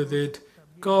do with it.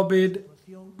 COVID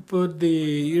put the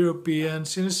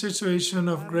Europeans in a situation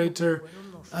of greater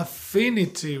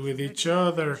affinity with each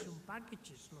other.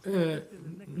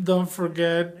 Don't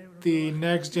forget the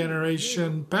next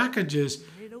generation packages.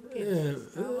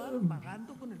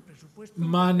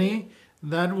 Money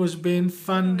that was being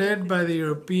funded by the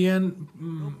European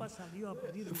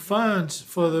funds.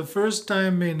 For the first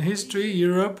time in history,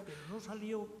 Europe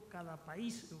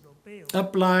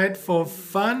applied for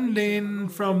funding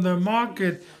from the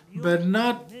market, but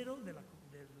not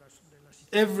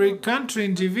every country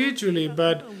individually,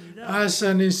 but as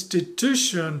an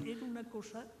institution,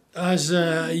 as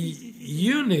a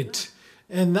unit.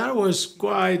 And that was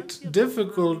quite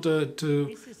difficult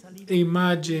to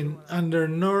imagine under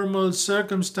normal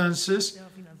circumstances,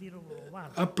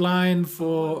 applying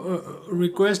for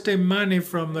requesting money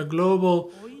from the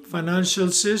global financial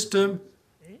system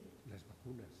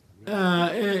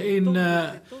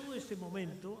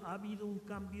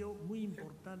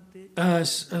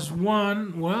as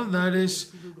one. Well, that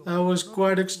was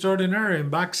quite extraordinary.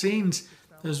 And vaccines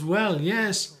as well,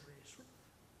 yes.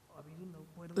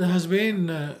 There has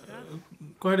been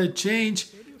quite a change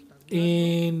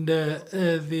in the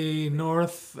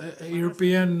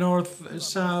European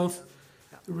North-South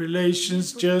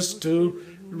relations, just to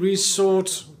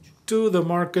resort to the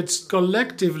markets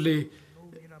collectively.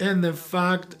 And the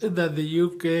fact that the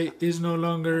UK is no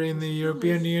longer in the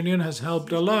European Union has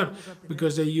helped a lot,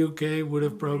 because the UK would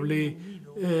have probably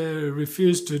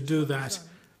refused to do that.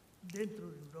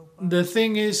 The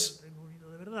thing is,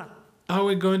 are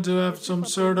we going to have some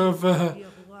sort of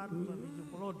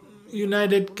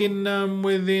United Kingdom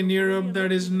within Europe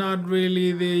that is not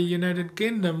really the United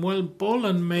Kingdom? Well,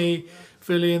 Poland may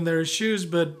fill in their shoes,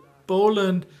 but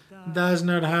Poland does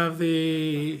not have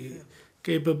the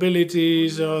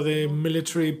capabilities or the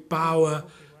military power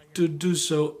to do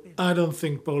so. I don't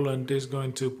think Poland is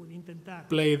going to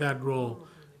play that role.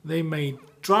 They may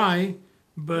try,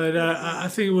 but I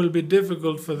think it will be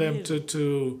difficult for them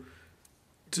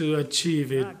to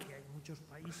achieve it.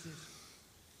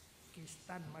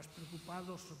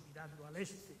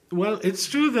 Well, it's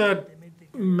true that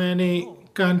many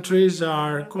countries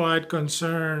are quite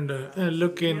concerned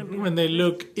when they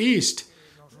look east,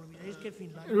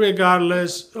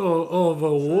 regardless of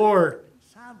a war.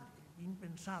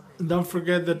 Don't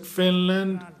forget that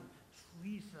Finland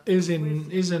is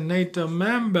a NATO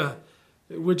member,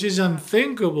 which is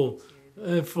unthinkable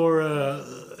for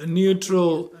a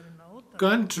neutral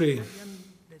country.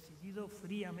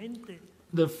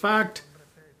 The fact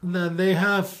that they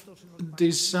have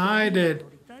decided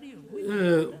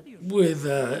with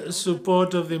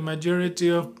support of the majority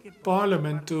of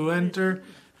parliament to enter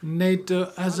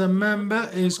NATO as a member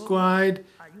is quite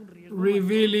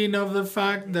revealing of the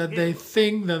fact that they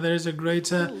think that there is a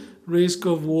greater risk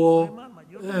of war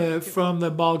from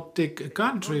the Baltic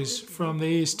countries, from the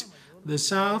east. The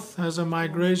south has a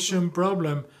migration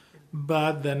problem,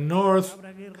 but the north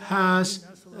has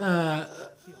a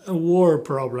war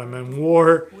problem, and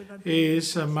war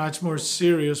is a much more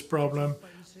serious problem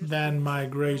than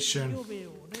migration.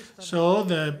 So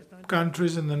the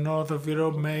countries in the north of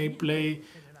Europe may play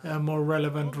a more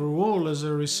relevant role as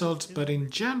a result. But in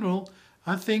general,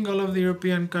 I think all of the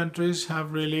European countries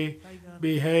have really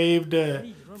behaved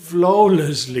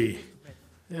flawlessly.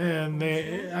 And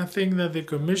I think that the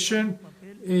Commission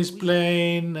is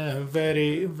playing a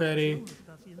very, very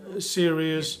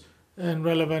serious and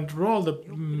relevant role.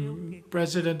 The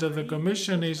President of the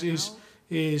Commission is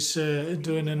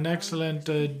doing an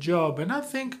excellent job. And I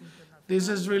think this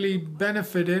has really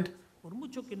benefited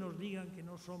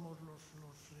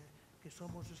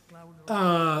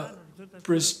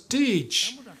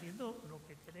prestige.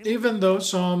 Even though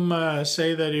some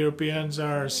say that Europeans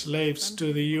are slaves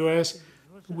to the US,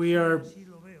 we are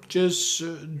just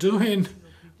doing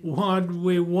what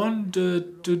we want to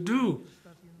do.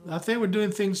 I think we're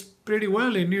doing things pretty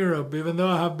well in Europe, even though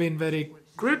I have been very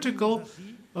critical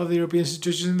of the European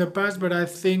institutions in the past. But I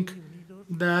think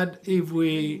that if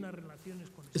we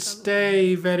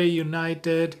stay very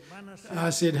united,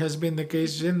 as it has been the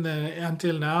case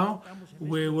until now,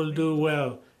 we will do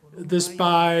well.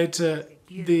 Despite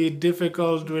the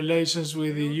difficult relations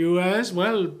with the US,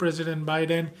 well, President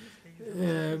Biden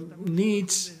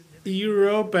needs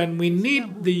Europe and we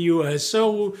need the US.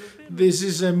 So this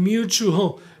is a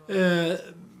mutual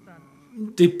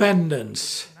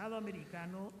dependence.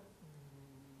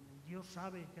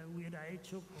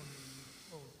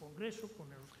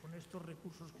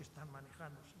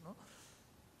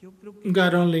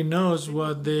 God only knows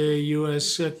what the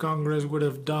US Congress would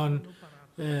have done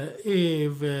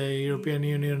if the European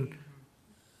Union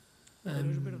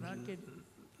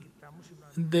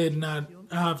did not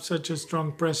have such a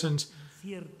strong presence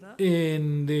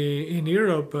in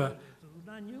Europe.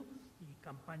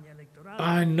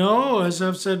 I know, as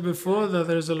I've said before, that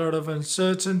there's a lot of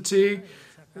uncertainty.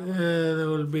 There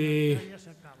will be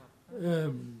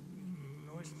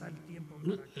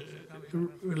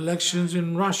elections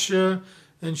in Russia,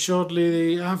 and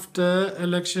shortly after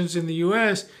elections in the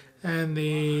US, and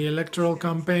the electoral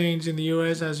campaigns in the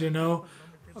US, as you know,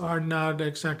 are not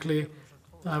exactly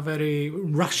a very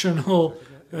rational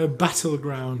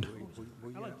battleground.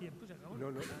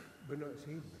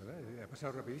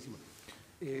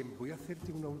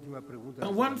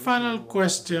 One final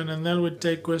question, and then we'll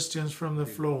take questions from the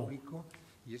floor.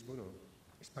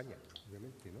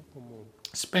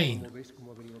 Spain.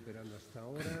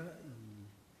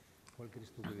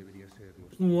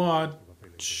 What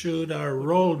should our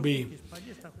role be?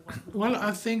 Well,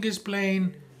 I think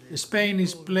Spain is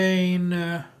playing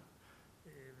a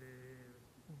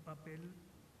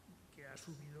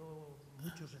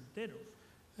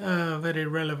very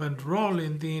relevant role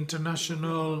in the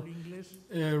international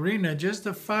arena. Just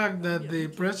the fact that the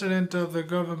president of the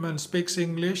government speaks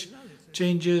English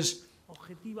changes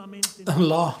a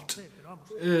lot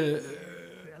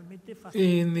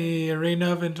in the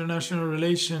arena of international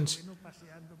relations.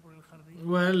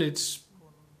 Well, it's,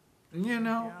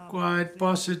 quite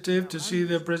positive to see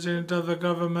the president of the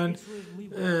government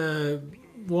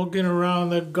walking around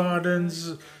the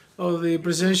gardens of the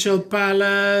presidential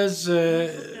palace,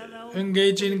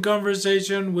 engaging in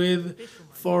conversation with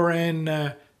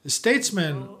foreign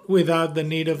statesmen without the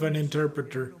need of an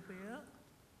interpreter.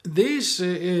 This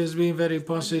has been very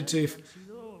positive,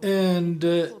 and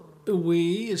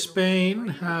Spain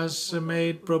has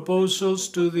made proposals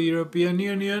to the European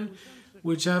Union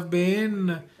which have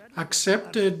been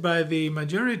accepted by the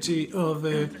majority of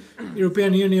the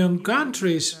European Union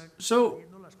countries. So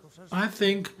I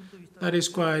think that is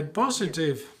quite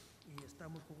positive.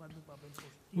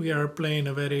 We are playing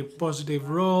a very positive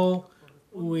role.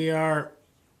 We are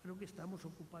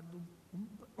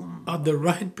at the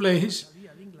right place.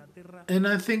 And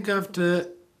I think after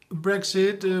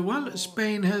Brexit,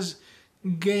 Spain has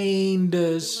gained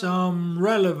some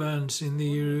relevance in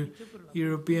the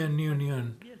European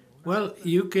Union. Well,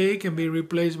 UK can be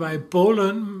replaced by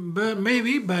Poland,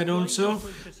 but also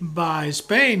by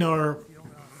Spain or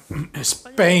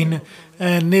Spain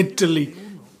and Italy.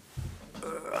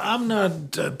 I'm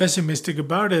not pessimistic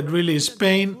about it, really.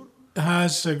 Spain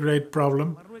has a great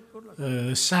problem.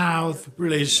 South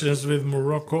relations with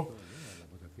Morocco,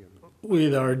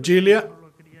 with Algeria.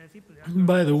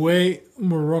 By the way,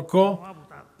 Morocco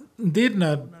did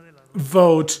not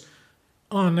vote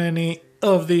on any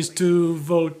of these two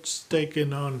votes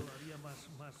taken on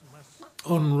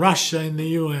Russia in the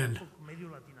UN.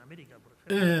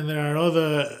 And there are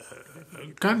other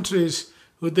countries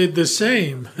who did the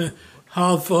same.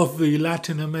 Half of the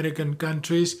Latin American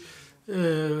countries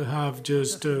have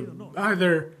just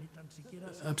either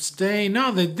abstained.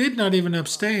 No, they did not even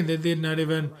abstain. They did not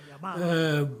even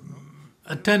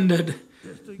attended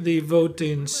the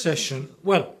voting session.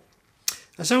 Well,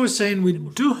 As I was saying, we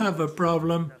do have a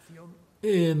problem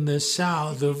in the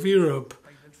south of Europe,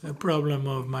 a problem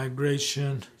of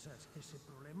migration.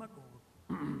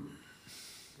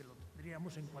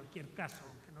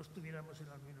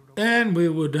 And we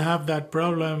would have that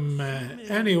problem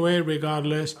anyway,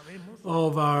 regardless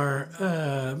of our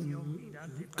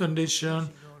condition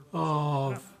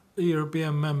of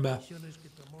European member.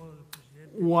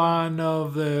 One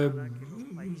of the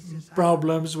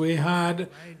problems we had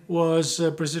was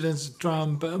President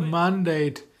Trump's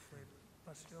mandate.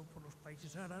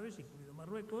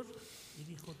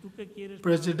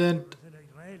 President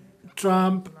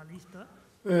Trump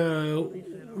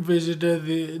visited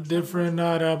the different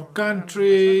Arab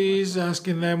countries,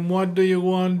 asking them, what do you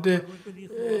want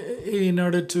in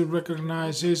order to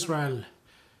recognize Israel?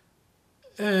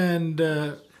 And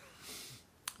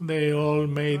they all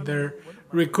made their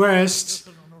requests.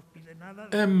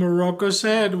 And Morocco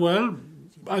said, well,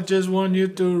 I just want you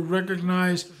to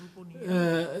recognize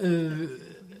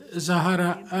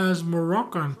Sahara as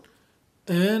Moroccan.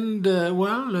 And,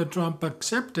 well, Trump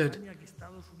accepted.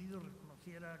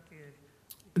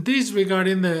 This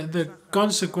regarding the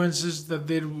consequences that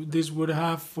this would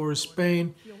have for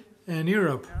Spain and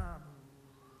Europe.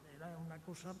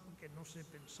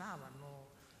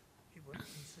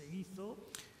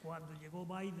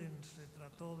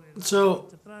 So,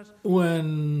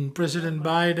 when President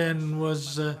Biden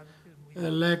was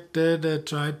elected,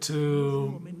 tried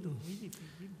to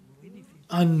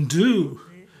undo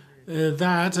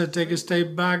that, take a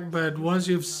step back, but once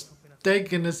you've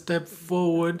taken a step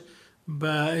forward,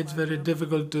 but it's very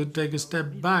difficult to take a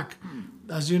step back.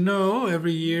 As you know,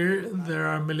 every year there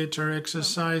are military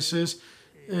exercises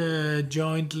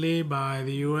jointly by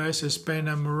the US, Spain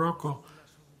and Morocco.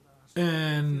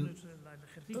 And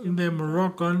the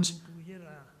Moroccans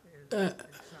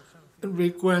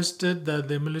requested that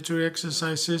the military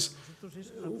exercises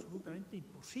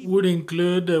would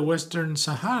include the Western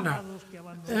Sahara.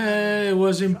 It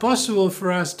was impossible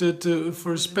for us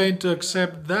for Spain to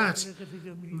accept that.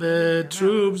 The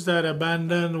troops that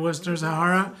abandoned Western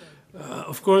Sahara,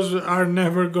 of course, are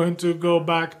never going to go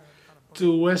back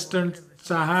to Western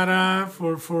Sahara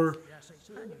for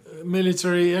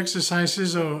military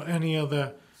exercises or any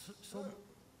other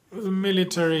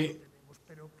military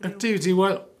activity.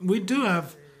 Well, we do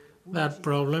have that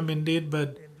problem indeed,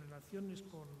 but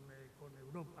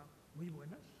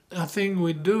I think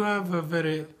we do have a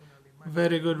very,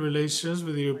 very good relations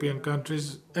with European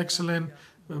countries, excellent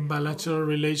bilateral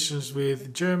relations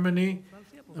with Germany,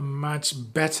 a much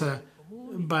better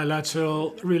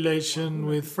bilateral relation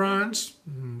with France,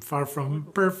 far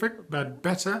from perfect, but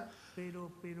better.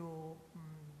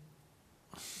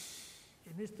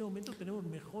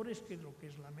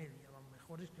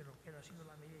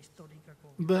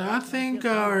 But I think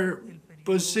our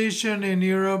position in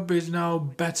Europe is now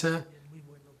better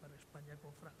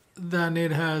than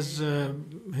it has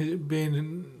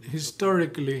been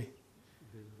historically.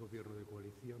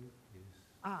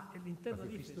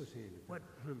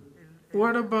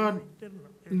 What about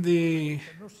the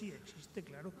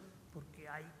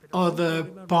other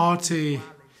party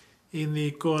in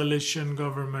the coalition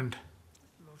government?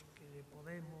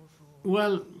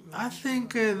 Well, I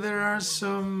think there are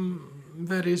some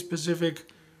very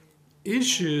specific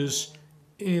issues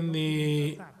in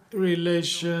the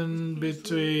relation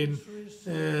between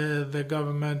the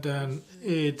government and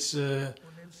its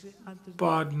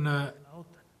partner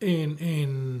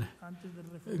in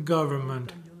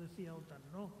government.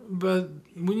 But,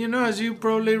 you know, as you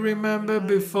probably remember,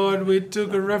 before we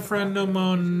took a referendum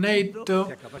on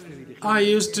NATO, I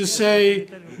used to say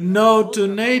no to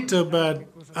NATO, but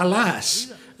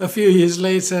alas, a few years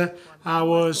later, I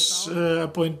was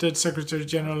appointed Secretary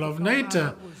General of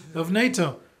NATO.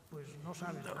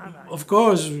 Of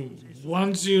course,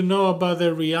 once you know about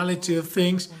the reality of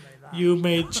things, you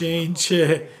may change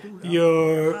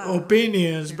your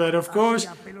opinions. But of course,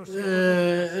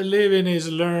 living is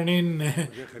learning.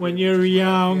 When you're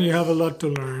young, you have a lot to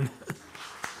learn.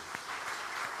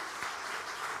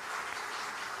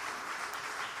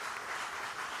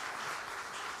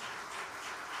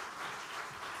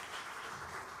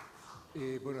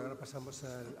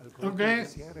 Okay,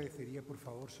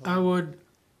 I would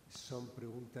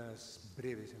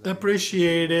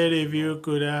appreciate it if you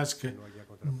could ask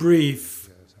brief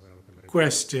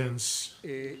questions.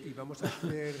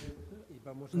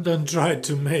 Don't try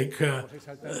to make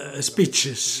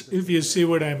speeches, if you see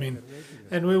what I mean.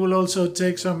 And we will also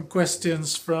take some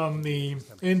questions from the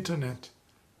internet,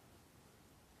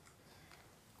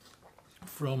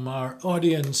 from our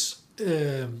audience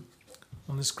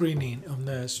on the streaming.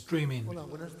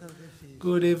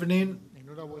 Good evening.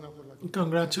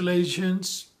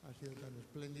 Congratulations.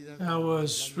 That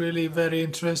was really very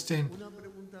interesting,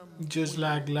 just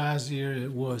like last year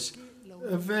it was.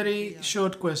 A very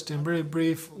short question, very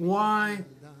brief. Why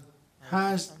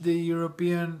has the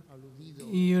European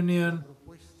Union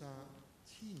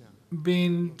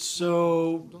been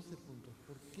so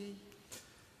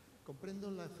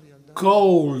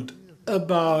cold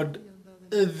about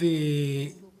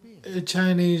the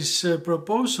Chinese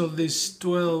proposal, these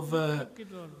 12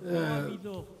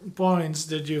 points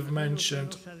that you've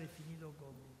mentioned?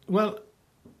 Well,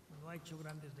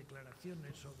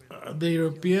 the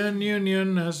European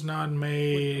Union has not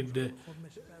made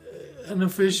an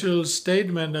official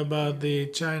statement about the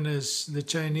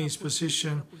Chinese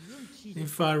position,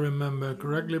 if I remember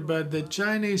correctly, but the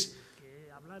Chinese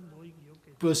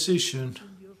position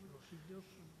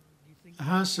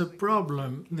has a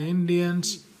problem. The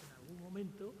Indians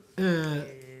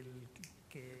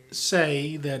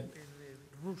say that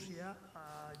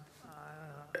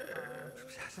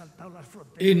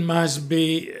it must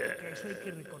be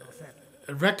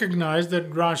recognized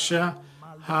that Russia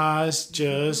has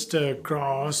just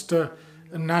crossed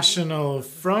national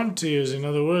frontiers. In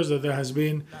other words, that there has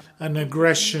been an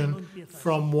aggression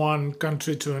from one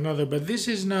country to another. But this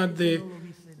is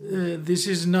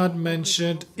not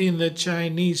mentioned in the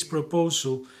Chinese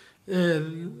proposal.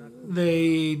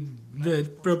 The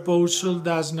proposal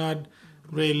does not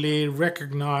really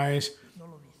recognize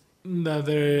that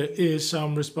there is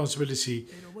some responsibility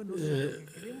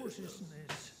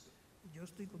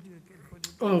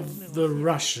of the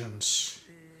Russians.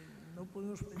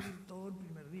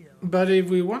 But if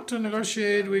we want to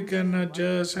negotiate, we cannot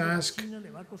just ask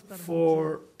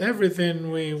for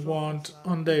everything we want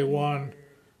on day one.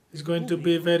 It's going to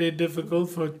be very difficult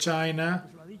for China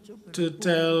to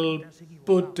tell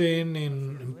Putin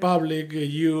in public,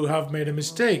 you have made a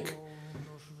mistake.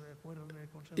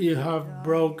 You have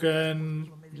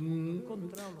broken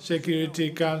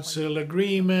Security Council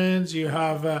agreements, you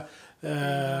have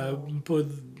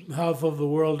put half of the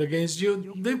world against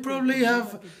you. They probably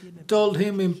have told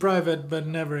him in private, but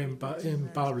never in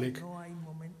public.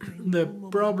 The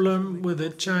problem with the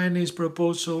Chinese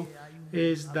proposal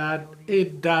is that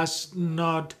it does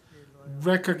not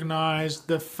recognize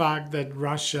the fact that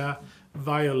Russia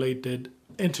violated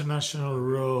international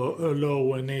law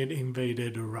when it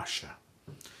invaded Russia.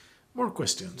 More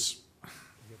questions?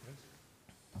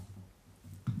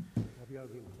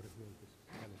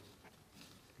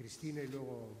 Cristina y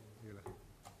luego Miguel Ángel.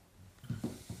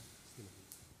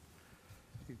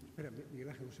 Espera, Miguel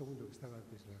Ángel, un segundo que estaba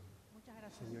antes la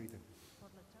señorita.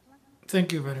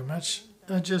 Thank you very much.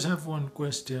 I just have one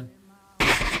question.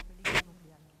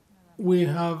 We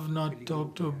have not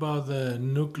talked about the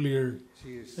nuclear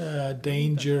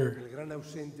danger. El gran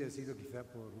ausente ha sido quizá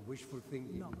por wishful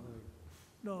thinking.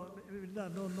 No, es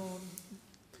verdad, no,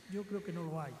 yo creo que no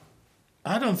lo hay.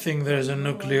 I don't think there's a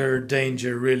nuclear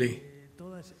danger, really.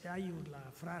 Hay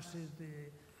las frases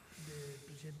del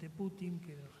presidente Putin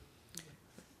que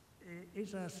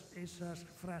esas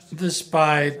frases.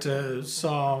 Despite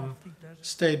some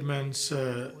statements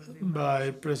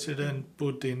by President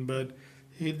Putin, but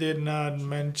he did not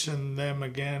mention them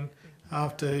again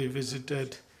after he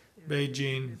visited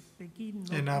Beijing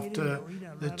and after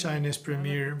the Chinese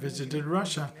premier visited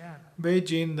Russia.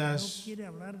 Beijing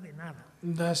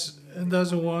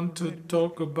doesn't want to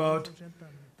talk about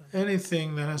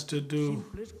anything that has to do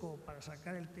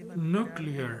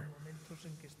nuclear.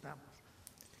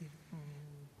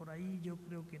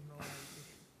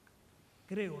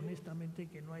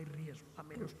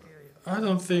 I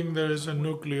don't think there is a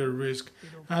nuclear risk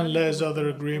unless other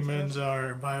agreements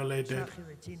are violated.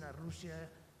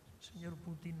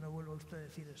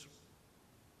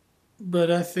 But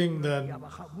I think that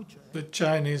the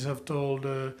Chinese have told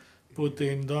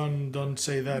Putin, don't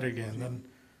say that again.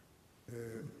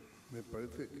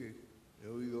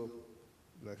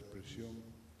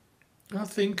 I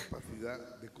think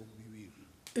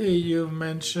you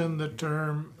mentioned the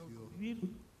term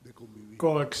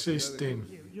coexisting.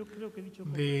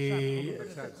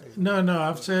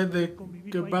 I've said the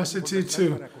capacity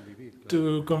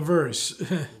to converse,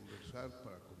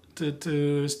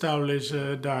 to establish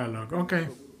a dialogue. Okay.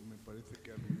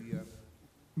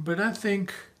 But I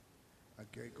think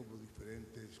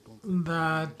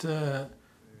that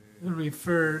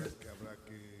referred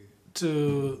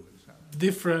to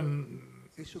different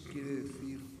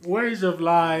ways of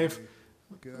life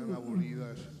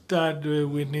that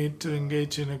we need to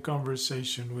engage in a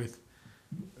conversation with.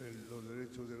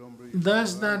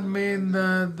 Does that mean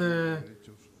that the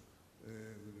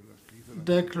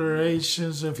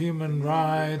declarations of human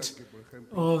rights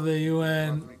of the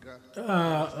UN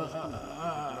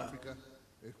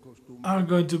are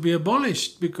going to be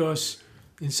abolished, because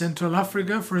in Central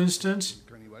Africa, for instance,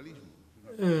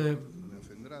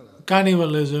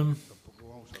 cannibalism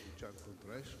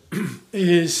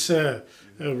is a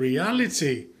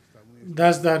reality.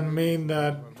 Does that mean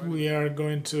that we are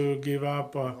going to give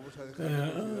up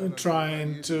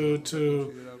trying to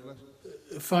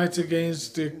fight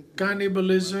against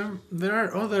cannibalism? There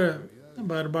are other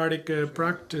barbaric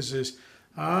practices.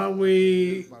 Are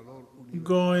we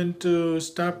going to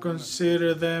stop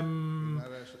considering them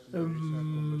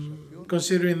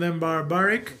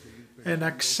barbaric and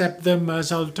accept them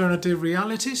as alternative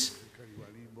realities?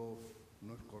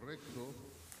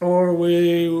 Or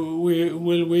will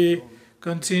we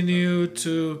continue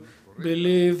to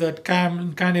believe that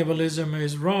cannibalism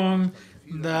is wrong,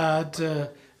 that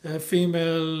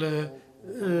female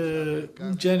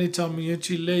genital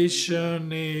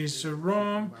mutilation is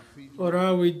wrong, or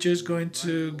are we just going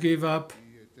to give up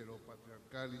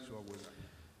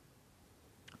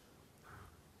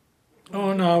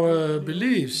on our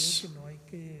beliefs?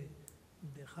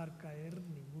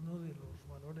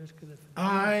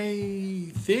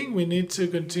 I think we need to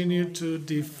continue to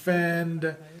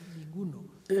defend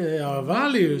our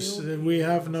values. We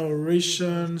have no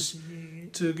reasons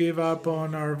to give up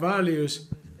on our values.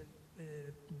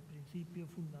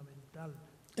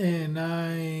 And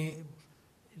I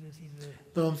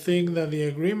don't think that the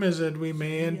agreements that we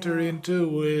may enter into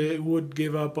would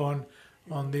give up on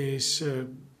these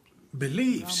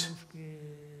beliefs.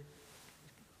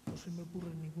 No se me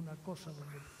ocurre ninguna cosa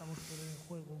donde estamos poniendo en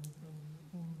juego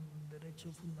un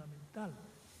derecho fundamental.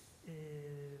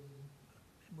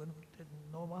 Bueno,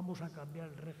 no vamos a cambiar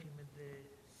el régimen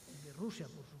de Rusia,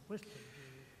 por supuesto. Que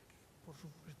por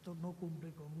supuesto no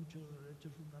cumple con muchos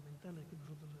derechos fundamentales que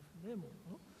nosotros defendemos,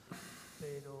 ¿no?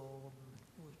 Pero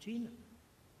China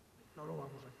no lo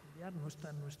vamos a cambiar, no está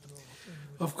en nuestro.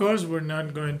 Of course, we're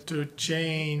not going to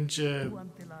change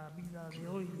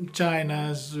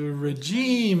China's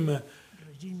regime.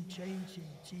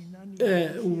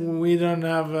 We don't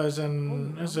have as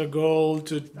a goal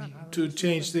to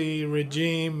change the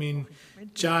regime in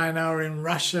China or in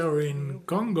Russia or in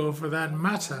Congo, for that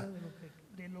matter.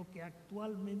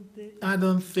 I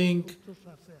don't think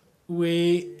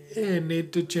we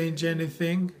need to change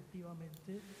anything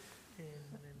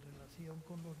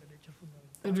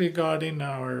regarding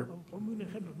our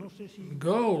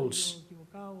goals,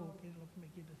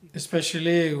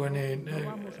 especially when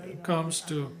it comes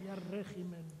to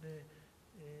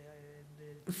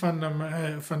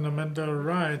fundamental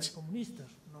rights.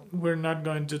 We're not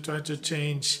going to try to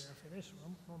change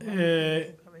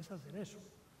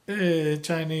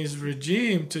Chinese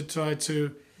regime to try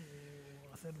to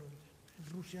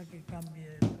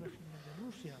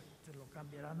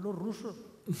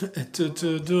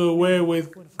do away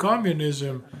with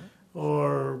communism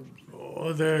or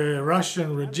the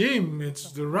Russian regime.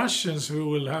 It's the Russians who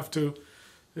will have to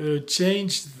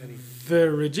change the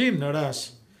regime, not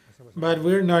us. But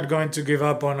we're not going to give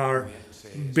up on our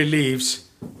beliefs.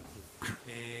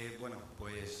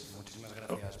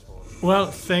 Well,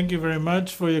 thank you very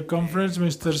much for your conference,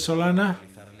 Mr. Solana.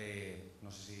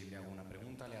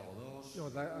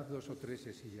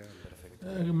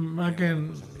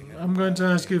 I'm going to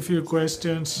ask you a few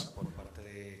questions.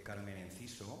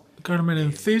 Carmen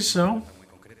Enciso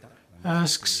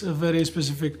asks a very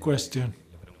specific question.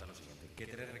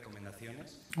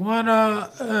 What are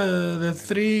the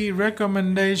 3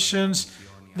 recommendations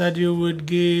that you would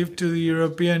give to the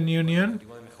European Union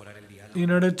in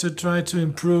order to try to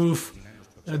improve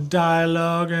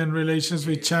dialogue and relations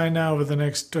with China over the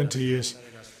next 20 years?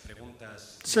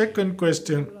 Second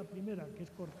question.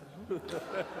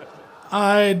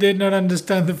 I did not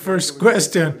understand the first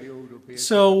question.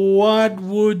 So what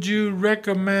would you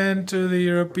recommend to the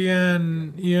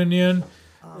European Union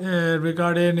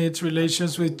regarding its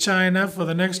relations with China for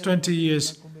the next 20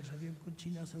 years?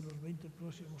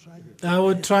 I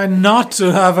would try not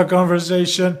to have a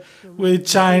conversation with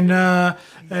China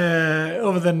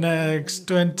over the next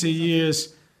 20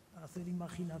 years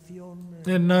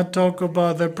and not talk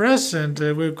about the present.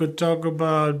 We could talk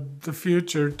about the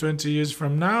future 20 years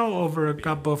from now over a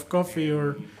cup of coffee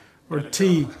or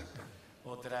tea.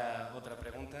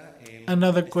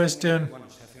 Another question.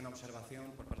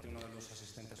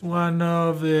 One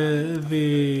of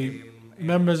the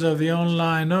members of the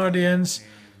online audience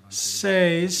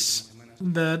says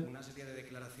that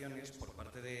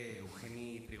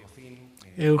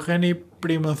Eugeni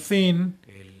Primocin,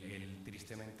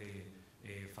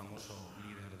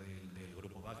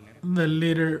 the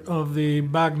leader of the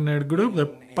Wagner Group, the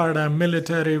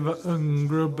paramilitary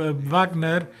group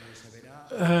Wagner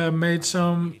made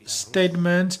some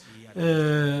statements,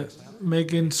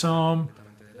 making some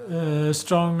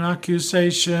strong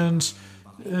accusations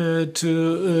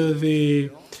to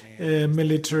the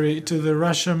military, to the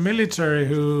Russian military,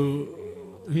 who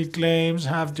he claims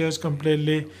have just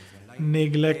completely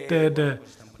neglected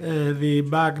the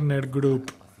Wagner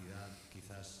group.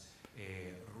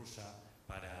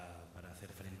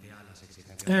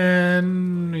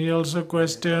 And he also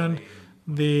questioned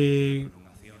the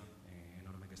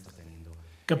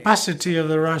capacity of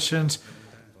the Russians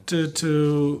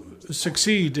to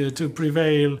succeed, to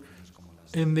prevail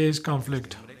in this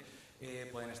conflict.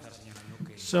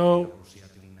 So,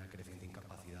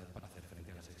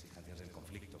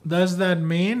 does that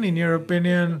mean, in your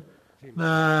opinion,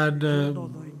 that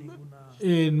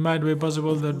it might be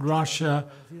possible that Russia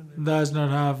does not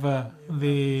have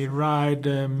the right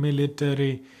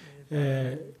military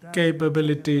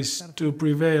capabilities to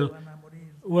prevail?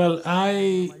 Well,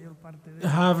 I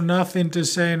have nothing to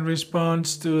say in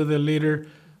response to the leader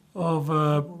of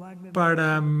a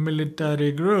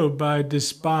paramilitary group. I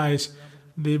despise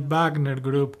the Wagner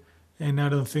group, and I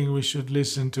don't think we should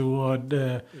listen to what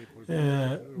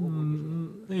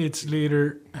its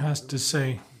leader has to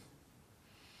say.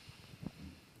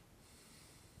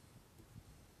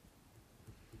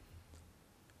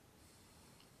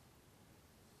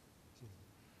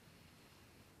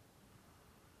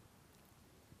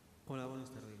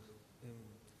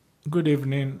 Good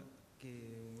evening.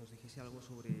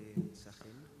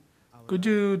 Could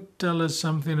you tell us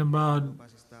something about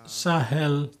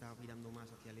Sahel?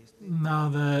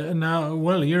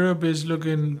 Well, Europe is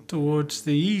looking towards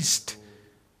the east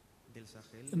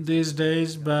these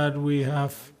days, but we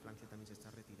have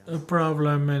a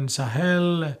problem in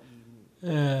Sahel.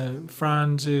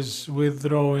 France is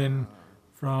withdrawing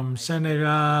from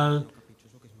Senegal,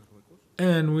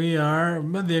 and we are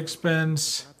at the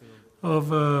expense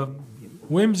of a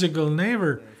whimsical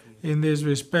neighbor in this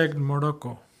respect,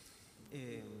 Morocco.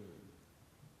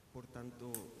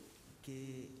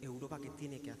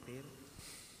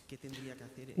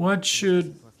 What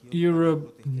should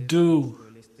Europe do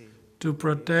to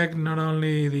protect not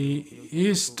only the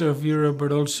east of Europe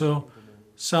but also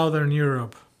southern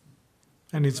Europe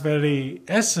and its very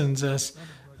essence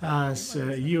as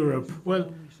Europe?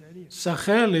 Well,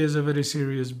 Sahel is a very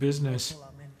serious business,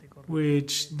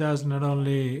 which does not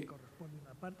only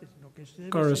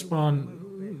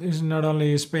correspond, is not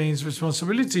only Spain's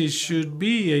responsibility, it should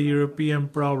be a European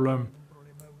problem.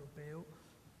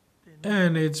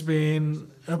 And it's been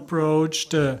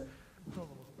approached at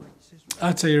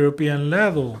a European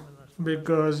level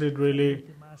because it really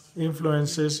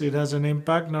influences, it has an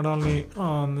impact not only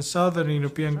on the southern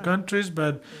European countries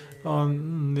but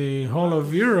on the whole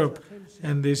of Europe.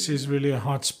 And this is really a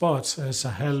hot spot.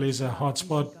 Sahel is a hot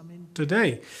spot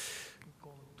today.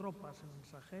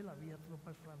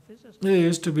 There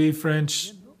used to be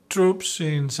French troops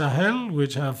in Sahel,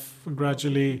 which have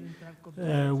gradually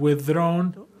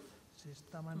withdrawn.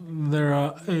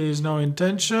 There is no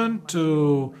intention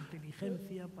to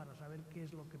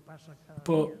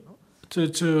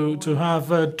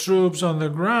have troops on the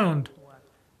ground.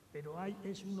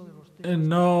 And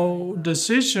no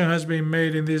decision has been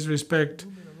made in this respect.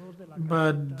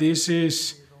 But this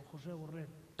is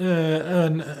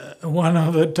one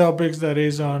of the topics that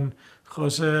is on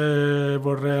José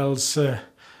Borrell's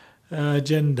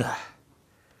agenda,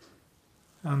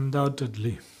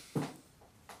 undoubtedly.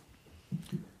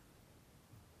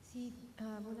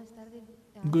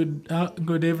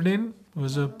 Good evening. It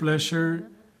was a pleasure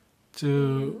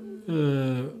to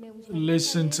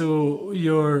listen to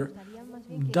your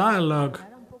dialogue.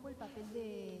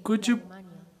 Could you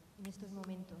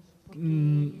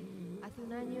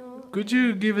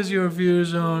give us your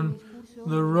views on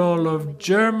the role of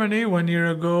Germany? 1 year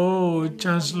ago,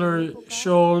 Chancellor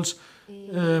Scholz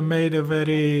made a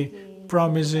very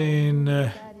promising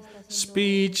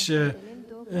speech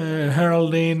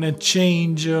heralding a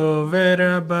change of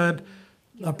era, but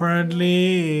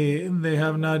apparently they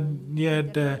have not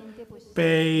yet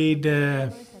paid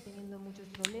the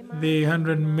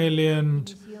 100 million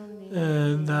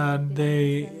that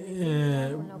they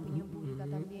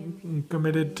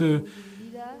committed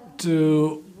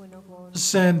to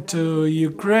send to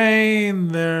Ukraine.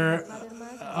 There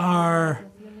are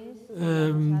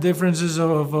differences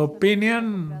of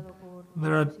opinion.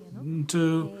 There are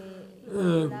two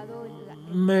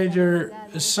major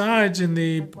sides in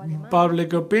the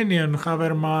public opinion.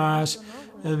 Habermas,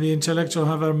 the intellectual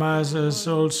Habermas, has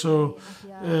also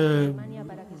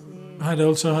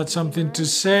had something to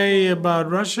say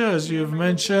about Russia, as you've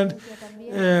mentioned.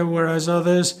 whereas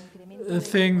others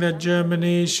think that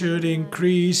Germany should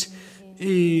increase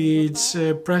its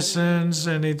presence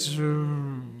and its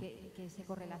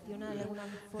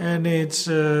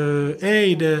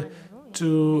aid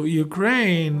to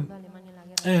Ukraine,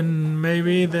 and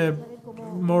maybe the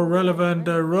more relevant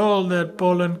role that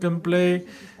Poland can play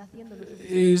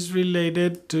is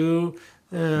related to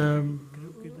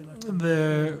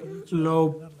the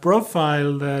low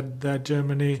profile that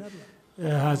Germany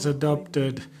has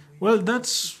adopted. Well,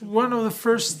 that's one of the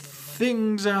first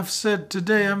things I've said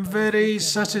today. I'm very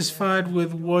satisfied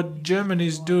with what Germany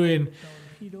is doing.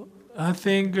 I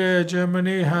think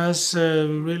Germany has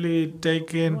really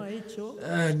taken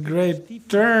a great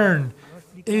turn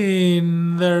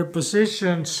in their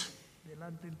positions.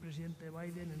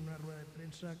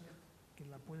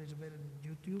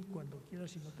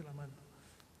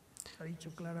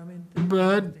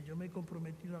 But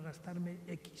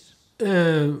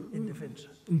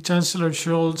Chancellor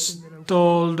Scholz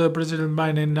told President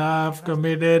Biden, I've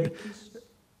committed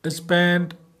a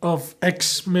spend of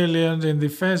X millions in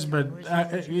defense, but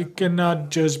it cannot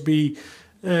just be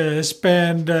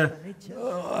spent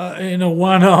in a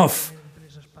one-off.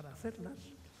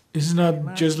 It's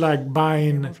not just like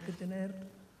buying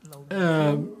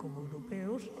a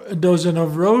dozen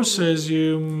of roses.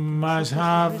 You must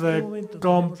have the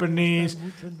companies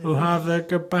who have the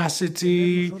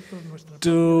capacity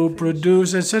to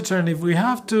produce, etc. And if we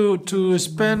have to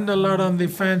spend a lot on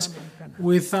defense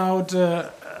without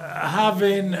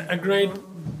having a great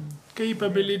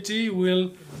capability,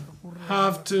 we'll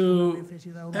have to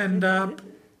end up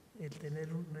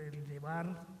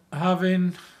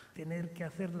having I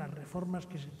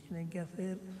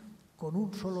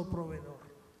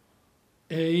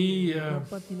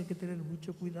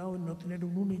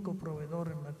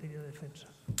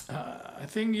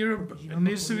think Europe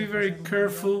needs to be very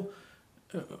careful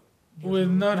with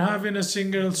not having a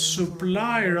single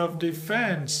supplier of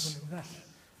defense.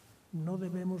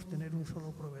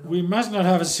 We must not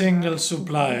have a single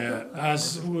supplier,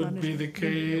 as would be the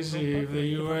case if the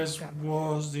US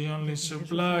was the only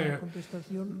supplier.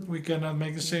 We cannot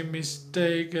make the same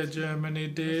mistake as Germany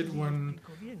did when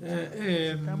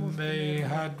they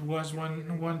had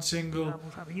one single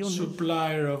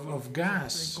supplier of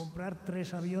gas.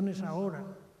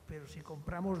 Pero si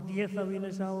compramos 10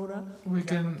 aviones ahora,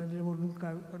 ya no tendremos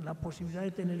nunca la posibilidad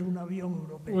de tener un avión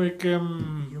europeo. We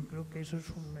can Yo creo que eso es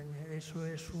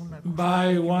una cosa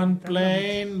buy one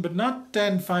plane, but not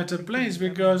 10 fighter planes,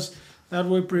 because that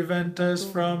will prevent us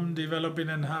from developing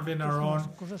and having our own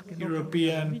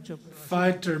European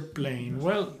fighter plane.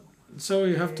 Well, so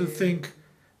you have to think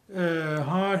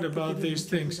hard about these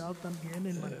things.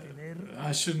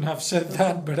 I shouldn't have said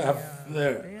that, but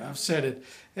I've said it.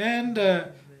 And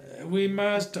we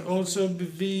must also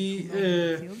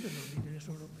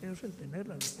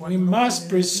we must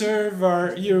preserve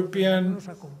our European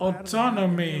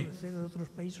autonomy.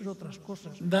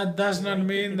 That does not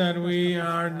mean that we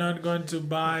are not going to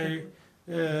buy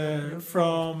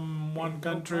from one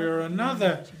country or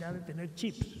another.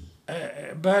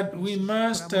 But we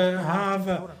must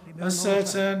have a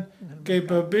certain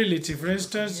capability. For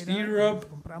instance, Europe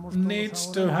needs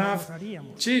to have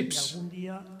chips.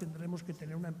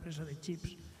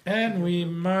 And we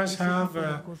must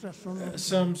have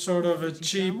some sort of a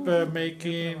chip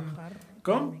making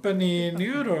company in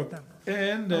Europe.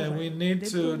 And we need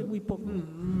to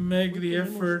make the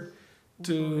effort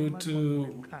to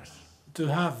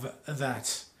have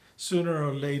that sooner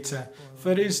or later.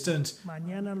 For instance,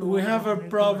 we have a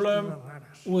problem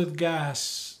with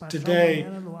gas today.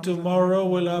 Tomorrow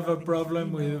we'll have a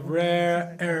problem with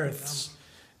rare earths.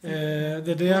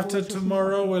 The day after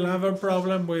tomorrow we'll have a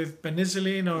problem with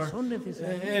penicillin or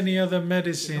any other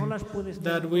medicine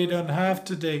that we don't have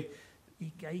today.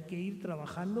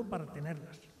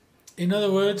 In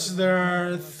other words, there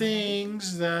are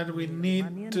things that we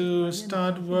need to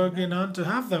start working on to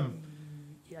have them.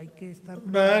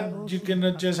 But you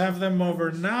cannot just have them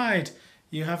overnight.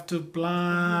 You have to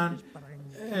plan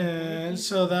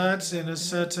so that in a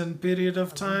certain period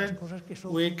of time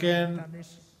we can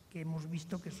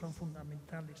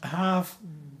have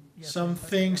some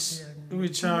things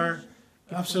which are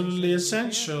absolutely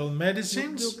essential.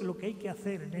 Medicines,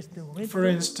 for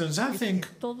instance, I think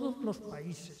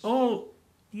all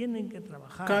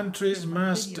countries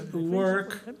must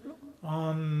work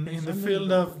in the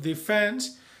field of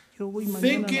defense,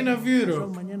 thinking of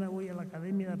Europe.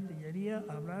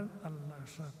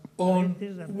 On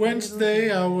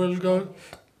Wednesday, I will go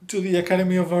to the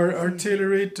Academy of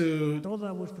Artillery to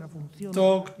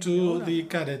talk to the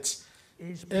cadets.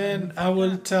 and I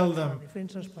will tell them,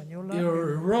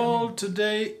 your role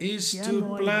today is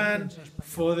to plan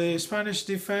for the Spanish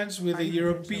defense with a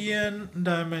European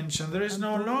dimension. There is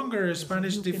no longer a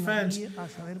Spanish defense.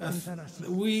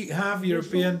 We have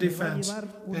European defense.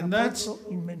 And that's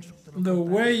the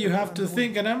way you have to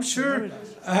think. And I'm sure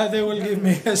they will give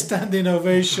me a standing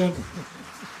ovation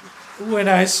when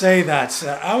I say that.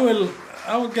 I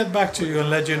will get back to you and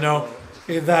let you know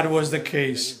if that was the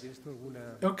case.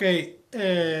 Okay.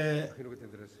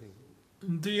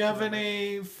 Do you have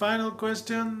any final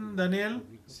question, Daniel?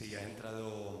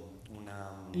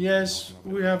 Yes,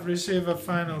 we have received a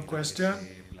final question.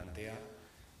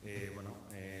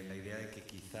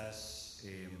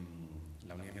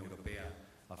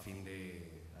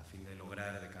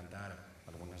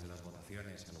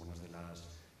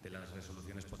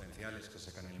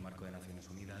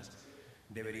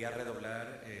 Debería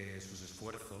redoblar sus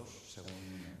esfuerzos, según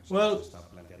Well, se está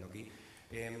planteando aquí,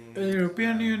 the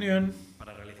European Union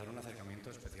para realizar un acercamiento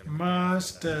especial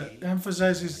must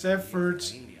emphasize its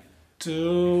efforts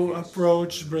to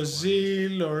approach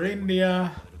Brazil or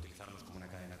India para utilizarlos como una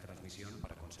cadena de transmisión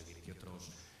para conseguir que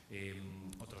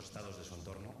otros estados de su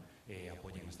entorno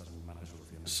apoyen estas mismas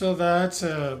resoluciones. so that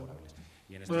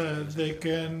they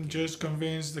can just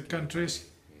convince the countries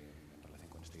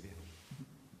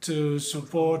to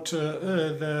support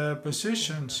the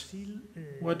positions.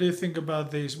 What do you think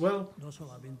about this? Well,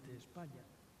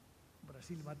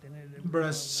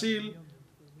 Brazil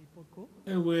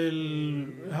will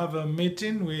have a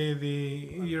meeting with the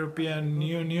European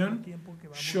Union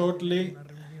shortly,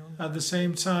 at the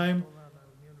same time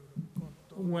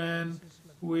when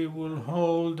we will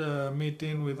hold a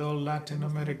meeting with all Latin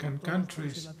American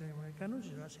countries.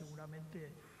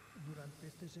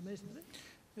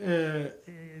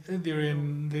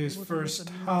 During this first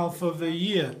half of the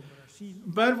year.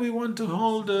 But we want to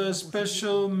hold a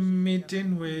special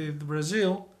meeting with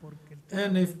Brazil,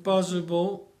 and if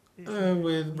possible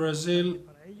with Brazil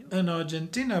and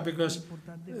Argentina, because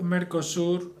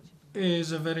Mercosur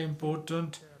is a very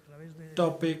important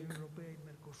topic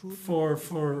for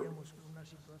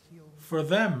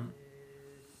them.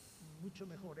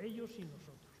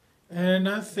 And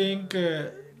I think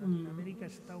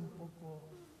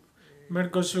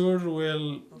Mercosur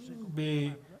will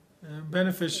be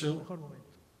beneficial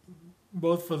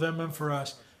both for them and for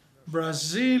us.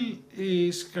 Brazil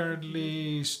is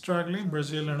currently struggling.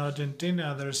 Brazil and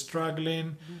Argentina, they're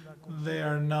struggling. They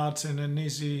are not in an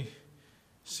easy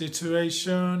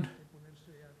situation.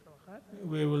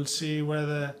 We will see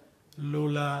whether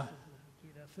Lula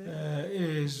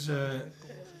is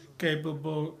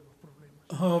capable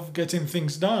of getting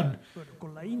things done.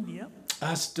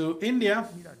 As to India,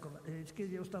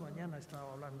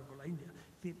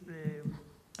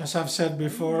 as I've said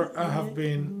before, I have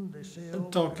been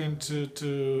talking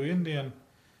to Indian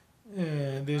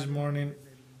this morning.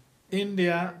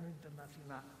 India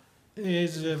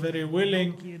is very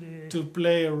willing to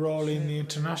play a role in the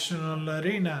international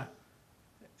arena.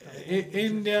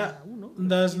 India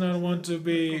does not want to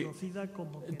be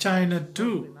China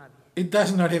 2. It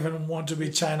does not even want to be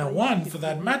China 1, for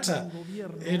that matter.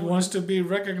 It wants to be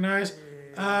recognized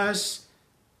as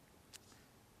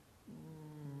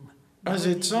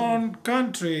its own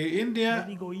country. India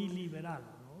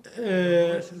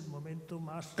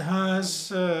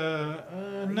has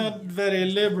not very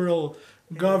liberal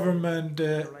government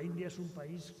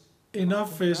in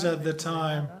office at the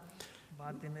time.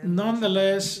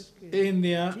 Nonetheless,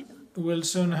 India will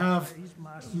soon have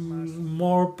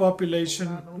more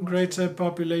population, greater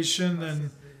population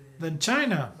than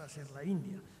China.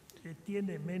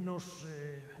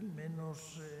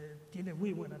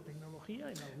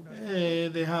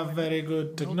 They have very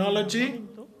good technology.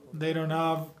 They don't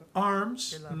have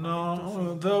arms,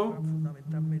 no, though.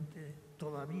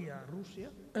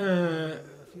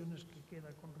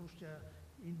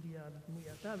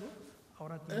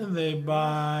 They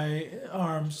buy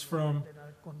arms from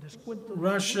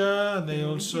Russia. They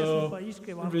also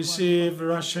receive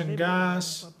Russian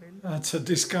gas at a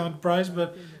discount price,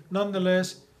 but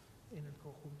nonetheless,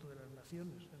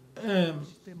 I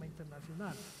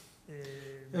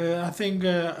think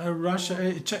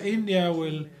India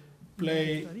will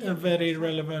play a very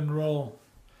relevant role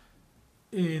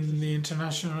in the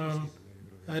international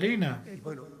arena.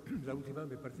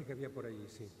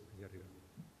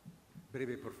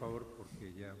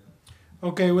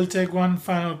 Okay, we'll take one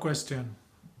final question.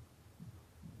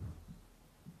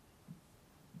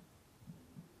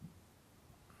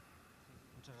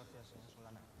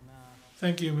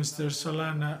 Thank you, Mr.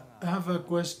 Solana. I have a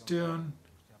question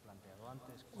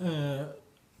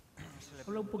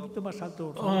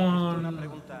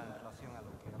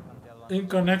In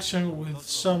connection with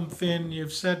something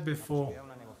you've said before,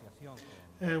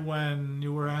 when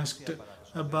you were asked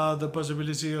about the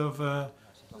possibility of a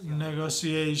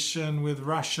negotiation with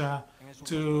Russia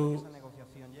to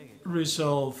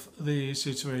resolve the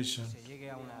situation.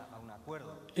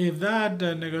 If that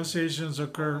negotiations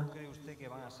occur,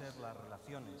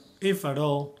 if at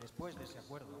all,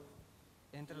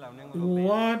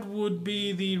 what would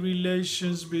be the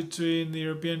relations between the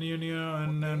European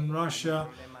Union and Russia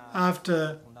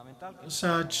after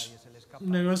such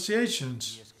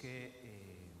negotiations?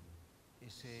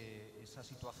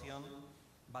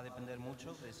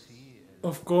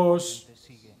 Of course,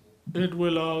 it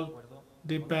will all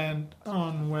depend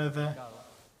on whether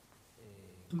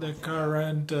the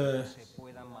current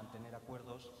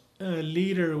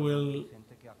leader will,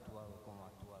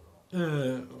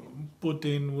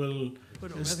 Putin will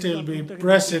still be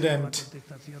president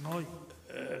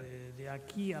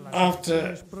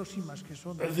after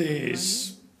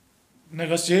these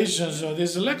negotiations or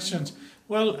these elections.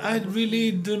 Well, I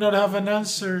really do not have an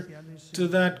answer to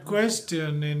that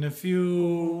question. In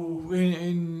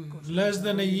less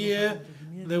than a year,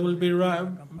 there will be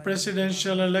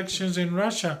presidential elections in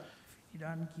Russia.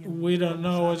 We don't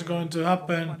know what's going to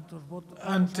happen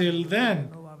until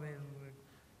then.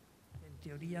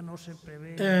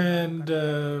 And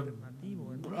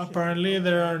apparently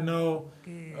there are no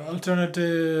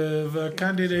alternative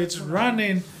candidates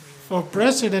running for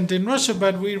president in Russia,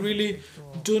 but we really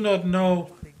do not know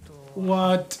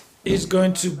what is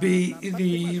going to be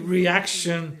the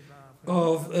reaction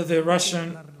of the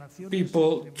Russian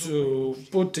people to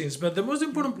Putin's. But the most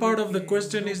important part of the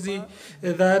question is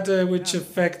that which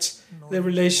affects the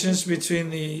relations between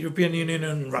the European Union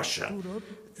and Russia.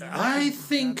 I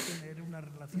think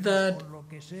that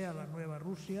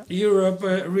Europe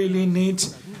really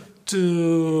needs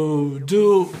to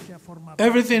do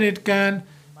everything it can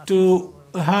to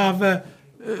have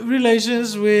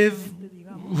relations with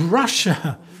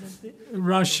Russia.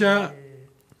 Russia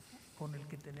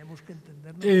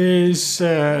is,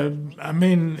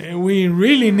 we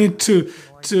really need to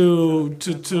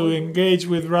engage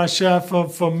with Russia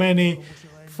for many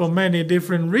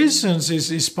different reasons.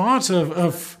 It's part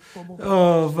of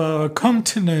our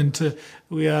continent.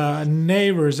 We are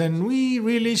neighbors, and we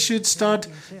really should start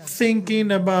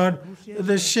thinking about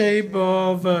the shape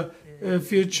of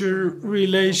future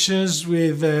relations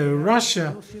with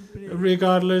Russia,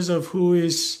 regardless of who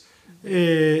is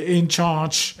in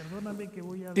charge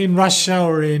in Russia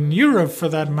or in Europe, for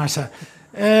that matter.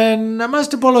 And I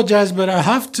must apologize, but I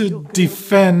have to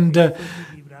defend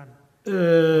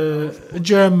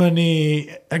Germany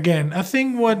again. I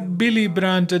think what Willy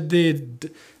Brandt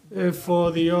did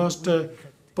for the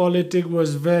Ostpolitik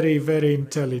was very, very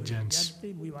intelligent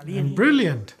and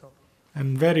brilliant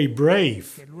and very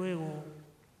brave.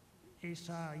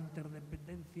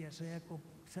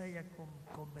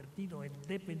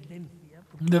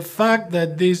 The fact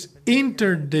that this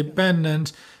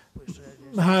interdependence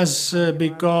has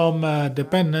become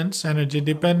dependence, energy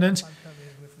dependence,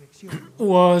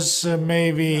 was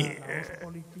maybe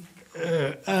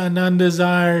an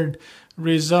undesired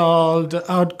result,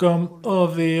 outcome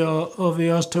of the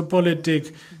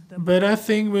Ostpolitik. But I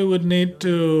think we would need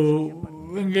to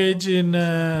engage in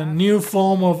a new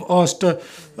form of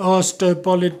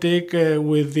Ostpolitik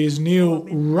with this new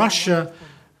Russia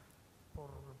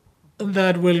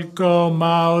that will come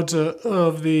out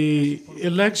of the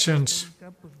elections.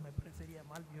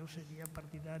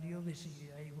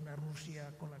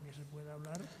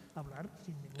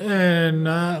 And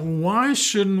why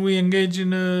shouldn't we engage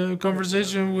in a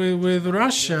conversation with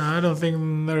Russia? I don't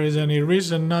think there is any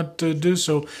reason not to do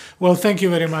so. Well, thank you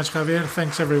very much, Javier.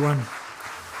 Thanks, everyone.